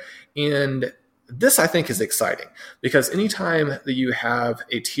there. And this, I think, is exciting because anytime that you have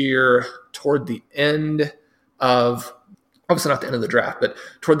a tier toward the end of, obviously not the end of the draft, but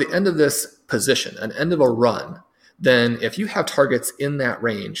toward the end of this position, an end of a run, then if you have targets in that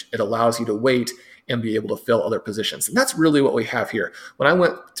range, it allows you to wait and be able to fill other positions. And that's really what we have here. When I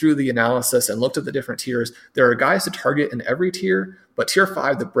went through the analysis and looked at the different tiers, there are guys to target in every tier, but tier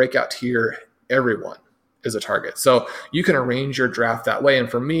 5, the breakout tier, everyone is a target. So you can arrange your draft that way. And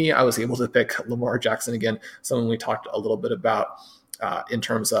for me, I was able to pick Lamar Jackson again, someone we talked a little bit about in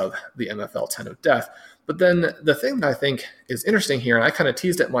terms of the MFL 10 of death. But then the thing that I think is interesting here, and I kind of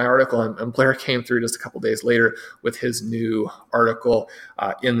teased it in my article, and Blair came through just a couple days later with his new article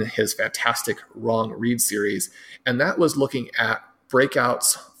in his fantastic Wrong Read series. And that was looking at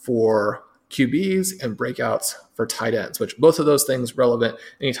breakouts for QBs and breakouts for tight ends, which both of those things relevant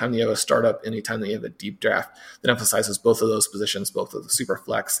anytime you have a startup, anytime that you have a deep draft that emphasizes both of those positions, both of the super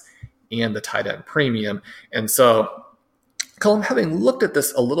flex and the tight end premium. And so, Colm, having looked at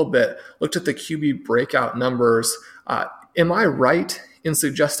this a little bit, looked at the QB breakout numbers, am I right in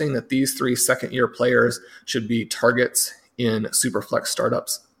suggesting that these 3 second-year players should be targets in Superflex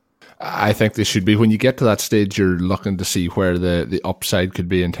startups? I think they should be. When you get to that stage, you're looking to see where the upside could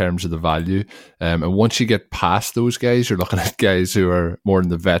be in terms of the value. And once you get past those guys, you're looking at guys who are more in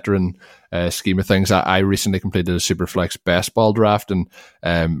the veteran scheme of things. I recently completed a Superflex best ball draft, and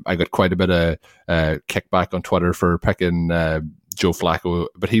I got quite a bit of kickback on Twitter for picking Joe Flacco,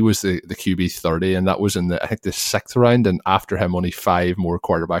 but he was the QB 30, and that was in the 6th round, and after him only 5 more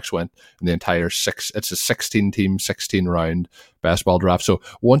quarterbacks went in the entire 6. It's a 16-team, 16-round best ball draft. So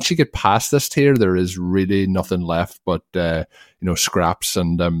once you get past this tier, there is really nothing left but scraps,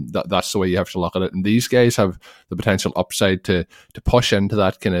 and that's the way you have to look at it. And these guys have the potential upside to push into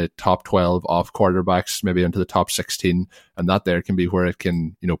that kind of top 12 off quarterbacks, maybe into the top 16, and that there can be where it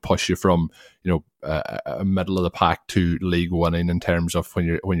can push you from a middle of the pack to league winning in terms of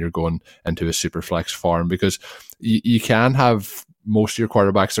when you're going into a super flex farm, because you can have most of your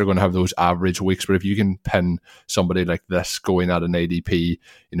quarterbacks are going to have those average weeks, but if you can pin somebody like this going at an ADP,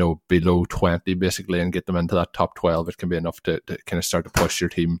 below 20 basically, and get them into that top 12, it can be enough to kind of start to push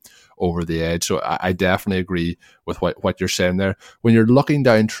your team over the edge. So I definitely agree with what you're saying there. When you're looking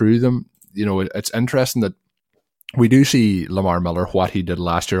down through them, it's interesting that we do see Lamar Miller, what he did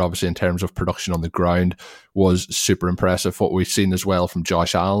last year, obviously in terms of production on the ground, was super impressive. What we've seen as well from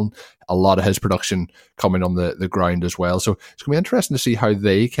Josh Allen, a lot of his production coming on the ground as well. So it's going to be interesting to see how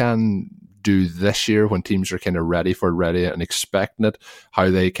they can do this year when teams are kind of ready and expecting it, how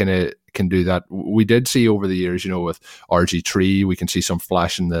they kind of can do that. We did see over the years, with RG3, we can see some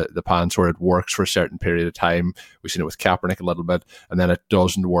flash in the pans where it works for a certain period of time. We've seen it with Kaepernick a little bit, and then it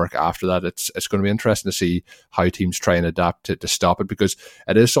doesn't work after that. It's going to be interesting to see how teams try and adapt to stop it, because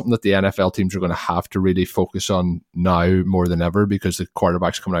it is something that the NFL teams are going to have to really focus on now more than ever, because the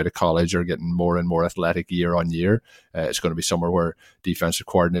quarterbacks coming out of college are getting more and more athletic year on year. It's going to be somewhere where defensive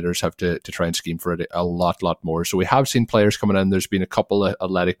coordinators have to try and scheme for it a lot more. So we have seen players coming in. There's been a couple of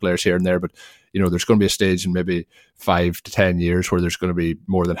athletic players here and there, but there's going to be a stage in maybe 5 to 10 years where there's going to be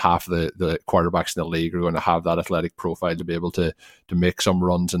more than half of the quarterbacks in the league are going to have that athletic profile to be able to make some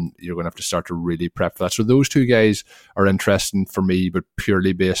runs, and you're going to have to start to really prep for that. So those 2 guys are interesting for me, but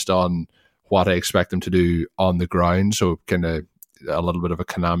purely based on what I expect them to do on the ground. So kind of a little bit of a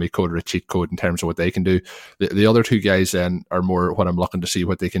Konami code or a cheat code in terms of what they can do. The other 2 guys then are more what I'm looking to see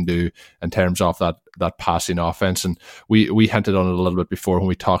what they can do in terms of that passing offense. And we hinted on it a little bit before when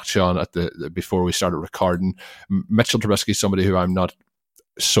we talked, Sean, before we started recording. Mitchell Trubisky is somebody who I'm not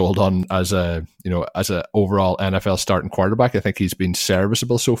sold on as a overall NFL starting quarterback. I think he's been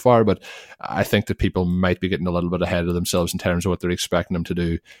serviceable so far, but I think that people might be getting a little bit ahead of themselves in terms of what they're expecting him to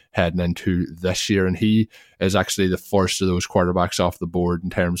do heading into this year. And he is actually the first of those quarterbacks off the board in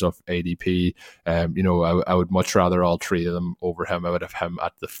terms of ADP. I would much rather all 3 of them over him. I would have him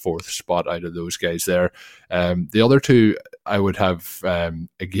at the 4th spot out of those guys there. The other 2 I would have,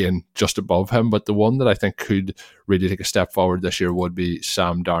 again, just above him, but the one that I think could really take a step forward this year would be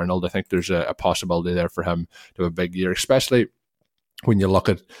Sam Darnold. I think there's a possibility there for him to have a big year, especially when you look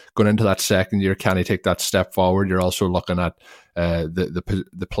at going into that second year. Can he take that step forward? You're also looking at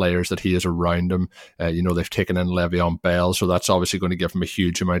the players that he has around him. They've taken in Le'Veon Bell, so that's obviously going to give him a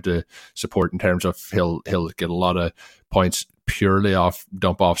huge amount of support in terms of he'll get a lot of points purely off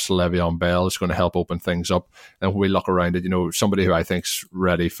dump-offs to Le'Veon Bell. It's going to help open things up. And when we look around it, somebody who I think's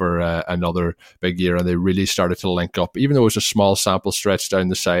ready for another big year, and they really started to link up, even though it was a small sample stretch down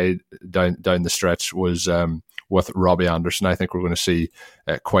the stretch, was with Robbie Anderson. I think we're going to see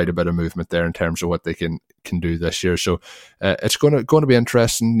quite a bit of movement there in terms of what they can do this year. So it's going to be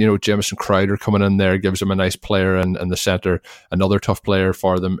interesting. Jamison Crowder coming in there gives them a nice player in the center. Another tough player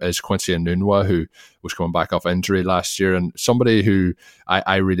for them is Quincy Enunwa, who was coming back off injury last year, and somebody who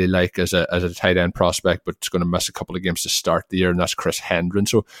I really like as a tight end prospect, but it's going to miss a couple of games to start the year, and that's Chris Hendren.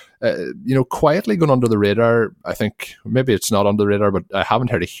 So quietly going under the radar. I think maybe it's not under the radar, but I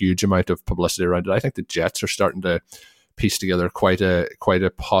haven't heard a huge amount of publicity around it. I think the Jets are starting to pieced together quite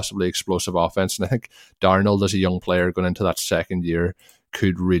a possibly explosive offense. And I think Darnold, as a young player going into that second year,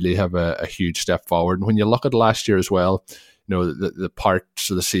 could really have a huge step forward. And when you look at last year as well, the parts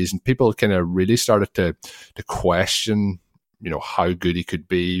of the season, people kind of really started to question, how good he could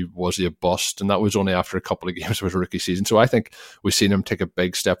be. Was he a bust? And that was only after a couple of games of his rookie season. So I think we've seen him take a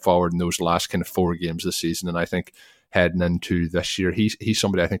big step forward in those last kind of 4 games of the season. And I think heading into this year, he's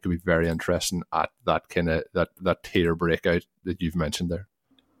somebody I think could be very interesting at that kind of that tier breakout that you've mentioned there.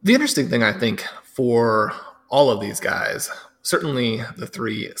 The interesting thing, I think, for all of these guys, certainly the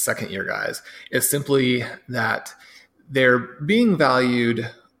 3 second-year guys, is simply that they're being valued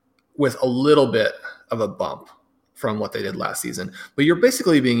with a little bit of a bump from what they did last season. But you're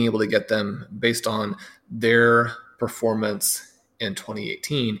basically being able to get them based on their performance in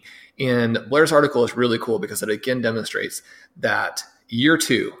 2018. And Blair's article is really cool because it again demonstrates that year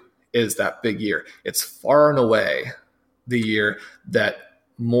 2 is that big year. It's far and away the year that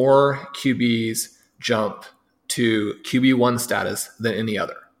more QBs jump to QB1 status than any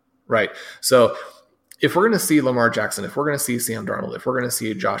other, right? So if we're going to see Lamar Jackson, if we're going to see Sam Darnold, if we're going to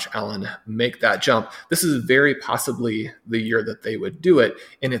see Josh Allen make that jump, this is very possibly the year that they would do it.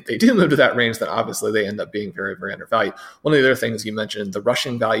 And if they do move to that range, then obviously they end up being very, very undervalued. One of the other things you mentioned, the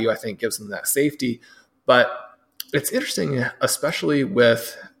rushing value, I think gives them that safety. But it's interesting, especially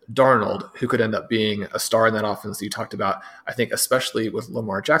with Darnold, who could end up being a star in that offense you talked about. I think especially with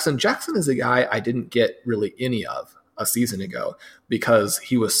Lamar Jackson. Jackson is a guy I didn't get really any of a season ago because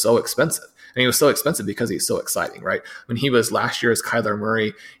he was so expensive. And he was so expensive because he's so exciting, right? When he was last year's Kyler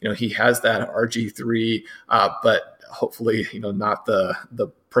Murray, he has that RG3, but hopefully, not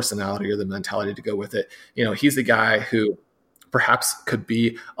the personality or the mentality to go with it. He's a guy who perhaps could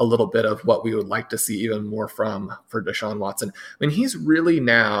be a little bit of what we would like to see even more from for Deshaun Watson. I mean, he's really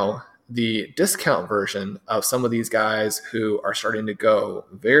now the discount version of some of these guys who are starting to go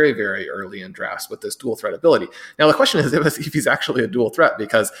very, very early in drafts with this dual threat ability. Now, the question is if he's actually a dual threat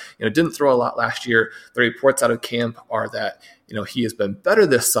because, didn't throw a lot last year. The reports out of camp are that, he has been better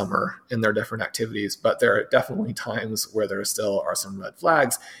this summer in their different activities, but there are definitely times where there still are some red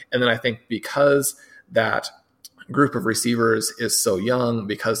flags. And then I think because that group of receivers is so young,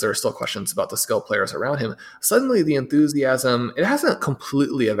 because there are still questions about the skill players around him, suddenly the enthusiasm, it hasn't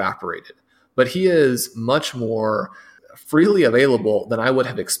completely evaporated, but he is much more freely available than I would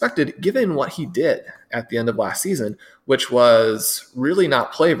have expected given what he did at the end of last season, which was really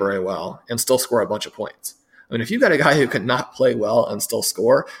not play very well and still score a bunch of points. I mean, if you've got a guy who could not play well and still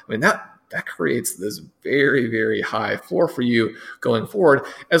score, I mean, that creates this very, very high floor for you going forward,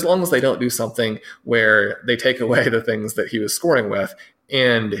 as long as they don't do something where they take away the things that he was scoring with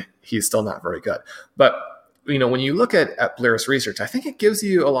and he's still not very good. But, when you look at Blair's research, I think it gives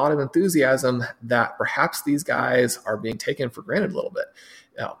you a lot of enthusiasm that perhaps these guys are being taken for granted a little bit.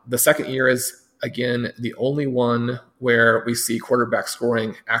 Now, the second year is, again, the only one where we see quarterback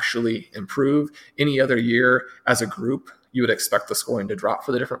scoring actually improve. Any other year as a group, you would expect the scoring to drop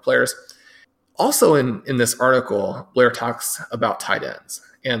for the different players. Also in this article, Blair talks about tight ends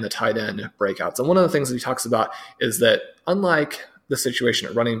and the tight end breakouts. And one of the things that he talks about is that unlike the situation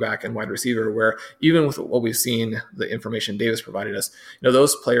at running back and wide receiver, where even with what we've seen, the information Davis provided us,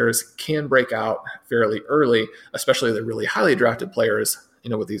 those players can break out fairly early, especially the really highly drafted players,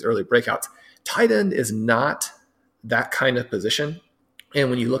 with these early breakouts. Tight end is not that kind of position. And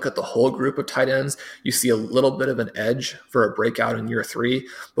when you look at the whole group of tight ends, you see a little bit of an edge for a breakout in year 3.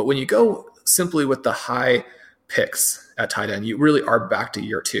 But when you go simply with the high picks at tight end, you really are back to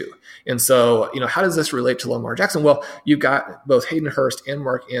year 2. And so, how does this relate to Lamar Jackson? Well, you've got both Hayden Hurst and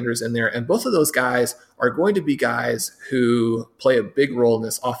Mark Andrews in there, and both of those guys are going to be guys who play a big role in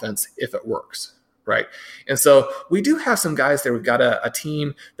this offense if it works. Right. And so we do have some guys there. We've got a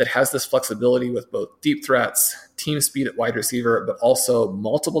team that has this flexibility with both deep threats, team speed at wide receiver, but also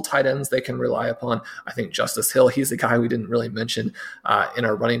multiple tight ends they can rely upon. I think Justice Hill, he's the guy we didn't really mention in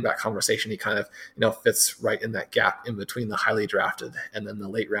our running back conversation. He kind of, fits right in that gap in between the highly drafted and then the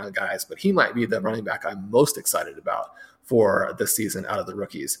late round guys. But he might be the running back I'm most excited about for this season out of the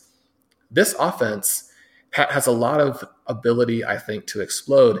rookies. This offense has a lot of ability, I think, to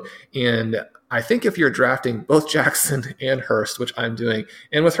explode. And I think if you're drafting both Jackson and Hurst, which I'm doing,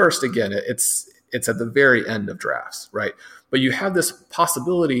 and with Hurst, again, it's at the very end of drafts, right? But you have this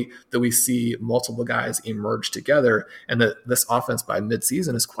possibility that we see multiple guys emerge together and that this offense by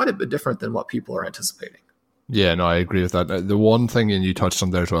midseason is quite a bit different than what people are anticipating. Yeah, no, I agree with that. The one thing, and you touched on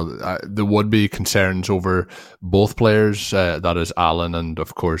there as well, there would be concerns over both players, that is Allen and,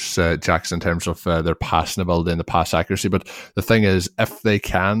 of course, Jackson, in terms of their passing ability and the pass accuracy. But the thing is, if they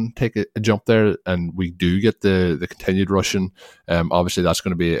can take a jump there and we do get the continued rushing, obviously that's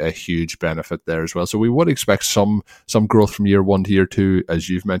going to be a huge benefit there as well. So we would expect some growth from year 1 to year 2, as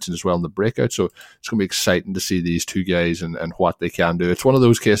you've mentioned as well in the breakout. So it's going to be exciting to see these two guys and what they can do. It's one of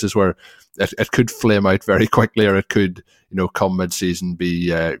those cases where it could flame out very quickly, or it could, come mid-season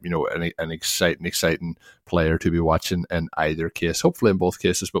be, an exciting player to be watching in either case. Hopefully in both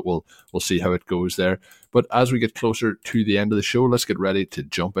cases, but we'll see how it goes there. But as we get closer to the end of the show, let's get ready to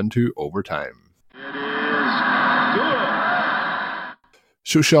jump into overtime.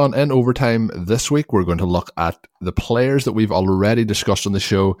 So, Sean, in overtime this week, we're going to look at the players that we've already discussed on the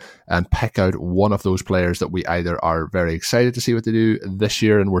show and pick out one of those players that we either are very excited to see what they do this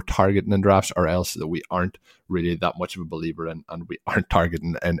year and we're targeting in drafts, or else that we aren't really that much of a believer in and we aren't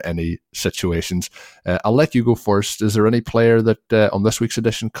targeting in any situations. I'll let you go first. Is there any player that on this week's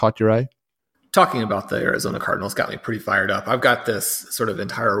edition caught your eye? Talking about the Arizona Cardinals got me pretty fired up. I've got this sort of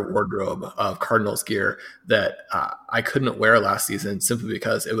entire wardrobe of Cardinals gear that I couldn't wear last season simply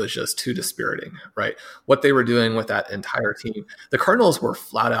because it was just too dispiriting, right? What they were doing with that entire team, the Cardinals were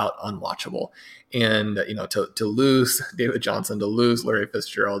flat out unwatchable. And, to lose David Johnson, to lose Larry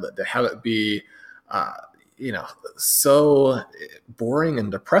Fitzgerald, to have it be, so boring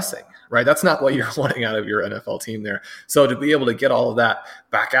and depressing, right? That's not what you're wanting out of your NFL team there. So to be able to get all of that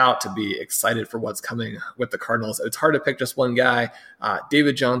back out, to be excited for what's coming with the Cardinals, it's hard to pick just one guy.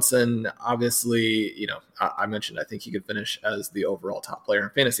 David Johnson, obviously, I mentioned, I think he could finish as the overall top player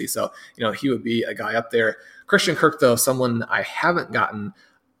in fantasy. So, he would be a guy up there. Christian Kirk, though, someone I haven't gotten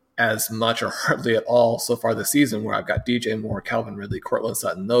as much or hardly at all so far this season, where I've got DJ Moore, Calvin Ridley, Cortland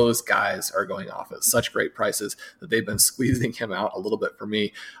Sutton. Those guys are going off at such great prices that they've been squeezing him out a little bit for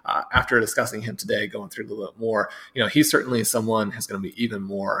me. After discussing him today, going through a little bit more, he's certainly someone who's going to be even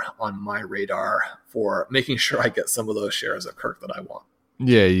more on my radar for making sure I get some of those shares of Kirk that I want.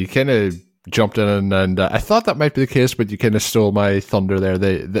 Yeah, you kind of jumped in and I thought that might be the case, but you kind of stole my thunder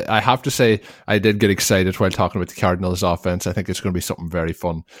there. I have to say, I did get excited while talking about the Cardinals offense. I think it's going to be something very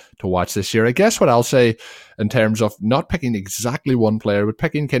fun to watch this year. I guess what I'll say in terms of not picking exactly one player, but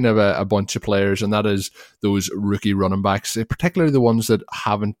picking kind of a bunch of players, and that is those rookie running backs, particularly the ones that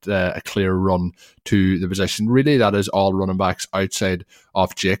haven't a clear run to the position. Really, that is all running backs outside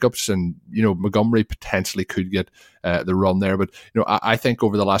of Jacobs, and Montgomery potentially could get the run there. But I think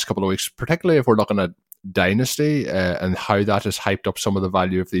over the last couple of weeks, particularly if we're looking at dynasty and how that has hyped up some of the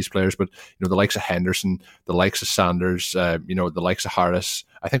value of these players, but the likes of Henderson, the likes of Sanders, the likes of Harris,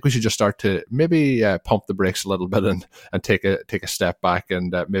 I think we should just start to maybe pump the brakes a little bit and take a step back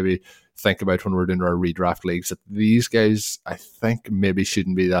and maybe think about when we're doing our redraft leagues that these guys, I think, maybe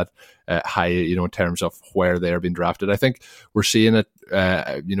shouldn't be that high, in terms of where they're being drafted. I think we're seeing it,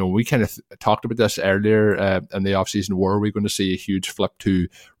 we kind of talked about this earlier in the offseason. Were we going to see a huge flip to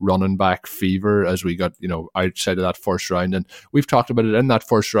running back fever as we got, outside of that first round? And we've talked about it in that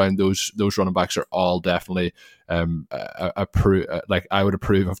first round. Those running backs are all definitely like I would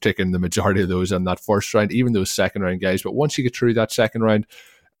approve of taking the majority of those in that first round, even those second round guys. But once you get through that second round,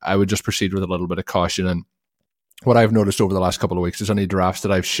 I would just proceed with a little bit of caution. And what I've noticed over the last couple of weeks is any drafts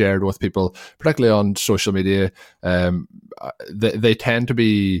that I've shared with people, particularly on social media, they tend to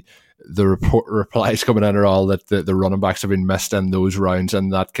be the replies coming in are all that the running backs have been missed in those rounds,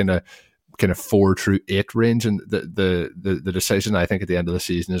 and that kind of 4 through 8 range. And the decision, I think, at the end of the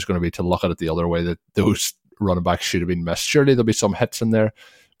season is going to be to look at it the other way, that those running backs should have been missed. Surely there'll be some hits in there,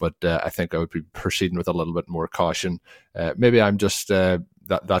 but I think I would be proceeding with a little bit more caution. Maybe I'm just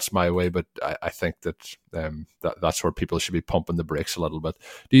that's my way, but I think that that's where people should be pumping the brakes a little bit.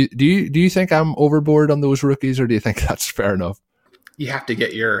 Do you think I'm overboard on those rookies, or do you think that's fair enough? You have to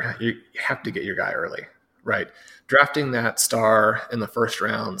get your guy early, right? Drafting that star in the first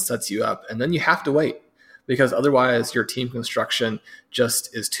round sets you up, and then you have to wait, because otherwise your team construction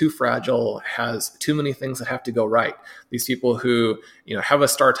just is too fragile, has too many things that have to go right. These people who, have a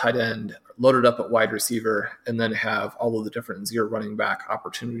star tight end loaded up at wide receiver and then have all of the different zero running back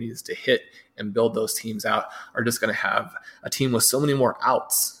opportunities to hit and build those teams out are just going to have a team with so many more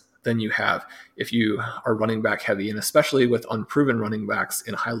outs than you have if you are running back heavy, and especially with unproven running backs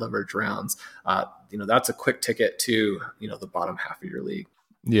in high leverage rounds. That's a quick ticket to, the bottom half of your league.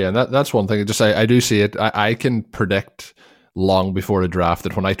 Yeah, and that's one thing. I do see it. I can predict long before a draft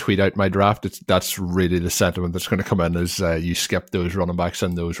that when I tweet out my draft, that's really the sentiment that's going to come in, is you skip those running backs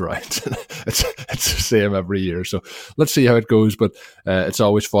in those rounds. it's the same every year. So let's see how it goes, but it's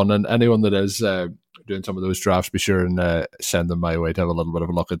always fun. And anyone that is doing some of those drafts, be sure and send them my way to have a little bit of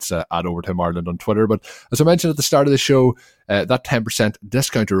a look. It's at Overtime Ireland on Twitter. But as I mentioned at the start of the show, that 10%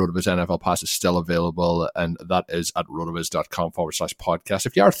 discount to RotoViz NFL Pass is still available, and that is at rotoviz.com/podcast.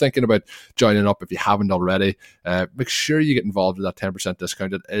 If you are thinking about joining up, if you haven't already, make sure you get involved with that 10%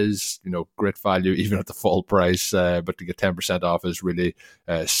 discount. It is, great value even at the full price, but to get 10% off is really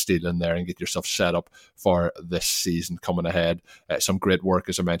stealing there, and get yourself set up for this season coming ahead. Some great work,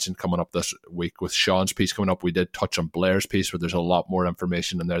 as I mentioned, coming up this week with Sean's piece coming up. We did touch on Blair's piece, where there's a lot more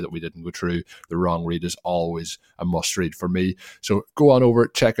information in there that we didn't go through. The wrong read is always a must read for me. So go on over,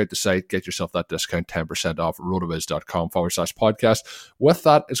 check out the site, get yourself that discount, 10% off, rotoviz.com/podcast. With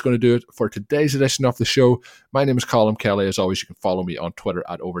that, it's going to do it for today's edition of the show. My name is Colin Kelly. As always, you can follow me on Twitter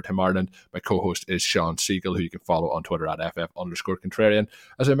at Overtime Ireland. My co-host is Sean Siegel, who you can follow on Twitter at FF_Contrarian.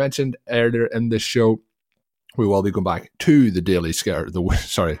 As I mentioned earlier in this show, we will be going back to the daily schedule. We'll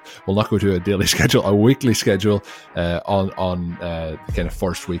not go to a daily schedule, a weekly schedule on the kind of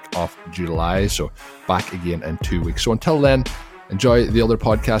first week of July. So back again in 2 weeks. So until then, enjoy the other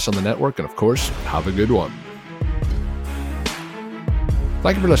podcasts on the network, and of course, have a good one.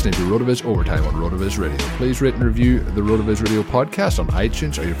 Thank you for listening to RotoViz Overtime on RotoViz Radio. Please rate and review the RotoViz Radio podcast on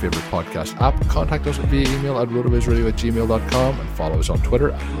iTunes or your favorite podcast app. Contact us via email at rotovizradio@gmail.com and follow us on Twitter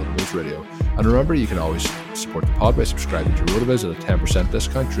at RotoViz Radio. And remember, you can always support the pod by subscribing to RotoViz at a 10%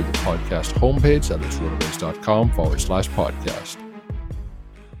 discount through the podcast homepage. That is rotoviz.com/podcast.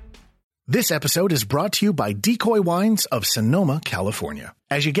 This episode is brought to you by Decoy Wines of Sonoma, California.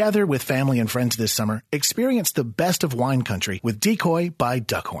 As you gather with family and friends this summer, experience the best of wine country with Decoy by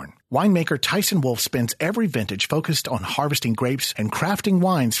Duckhorn. Winemaker Tyson Wolf spends every vintage focused on harvesting grapes and crafting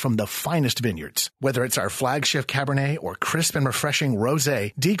wines from the finest vineyards. Whether it's our flagship Cabernet or crisp and refreshing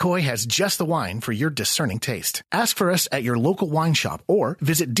Rosé, Decoy has just the wine for your discerning taste. Ask for us at your local wine shop or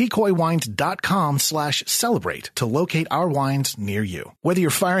visit decoywines.com/celebrate to locate our wines near you. Whether you're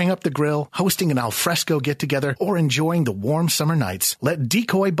firing up the grill, hosting an alfresco get-together, or enjoying the warm summer nights, let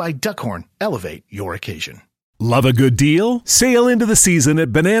Decoy by Duckhorn elevate your occasion. Love a good deal? Sail into the season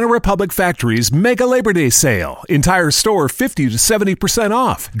at Banana Republic Factory's Mega Labor Day Sale. Entire store 50 to 70%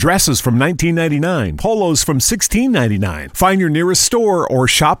 off. Dresses from $19.99. Polos from $16.99. Find your nearest store or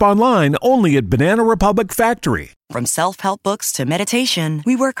shop online only at Banana Republic Factory. From self-help books to meditation,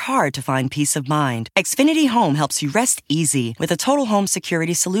 we work hard to find peace of mind. Xfinity Home helps you rest easy with a total home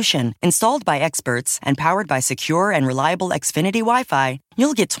security solution. Installed by experts and powered by secure and reliable Xfinity Wi-Fi,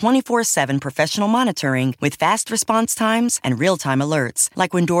 you'll get 24/7 professional monitoring with fast response times and real-time alerts,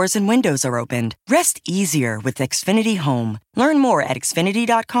 like when doors and windows are opened. Rest easier with Xfinity Home. Learn more at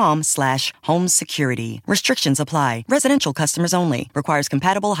xfinity.com/home security. Restrictions apply. Residential customers only. Requires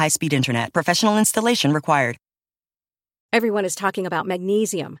compatible high-speed internet. Professional installation required. Everyone is talking about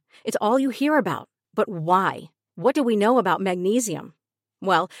magnesium. It's all you hear about. But why? What do we know about magnesium?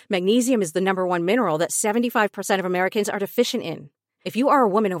 Well, magnesium is the number one mineral that 75% of Americans are deficient in. If you are a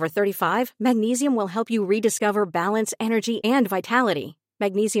woman over 35, magnesium will help you rediscover balance, energy, and vitality.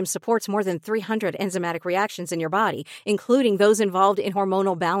 Magnesium supports more than 300 enzymatic reactions in your body, including those involved in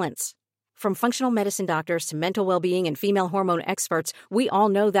hormonal balance. From functional medicine doctors to mental well-being and female hormone experts, we all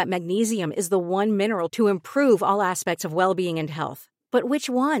know that magnesium is the one mineral to improve all aspects of well-being and health. But which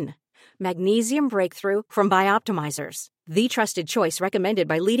one? Magnesium Breakthrough from Bioptimizers, the trusted choice recommended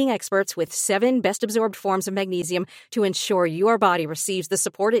by leading experts with 7 best-absorbed forms of magnesium to ensure your body receives the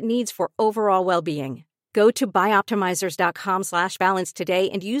support it needs for overall well-being. Go to bioptimizers.com/balance today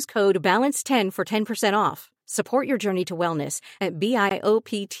and use code BALANCE10 for 10% off. Support your journey to wellness at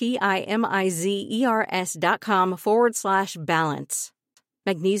bioptimizers.com/balance.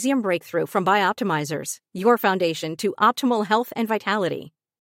 Magnesium Breakthrough from Bioptimizers, your foundation to optimal health and vitality.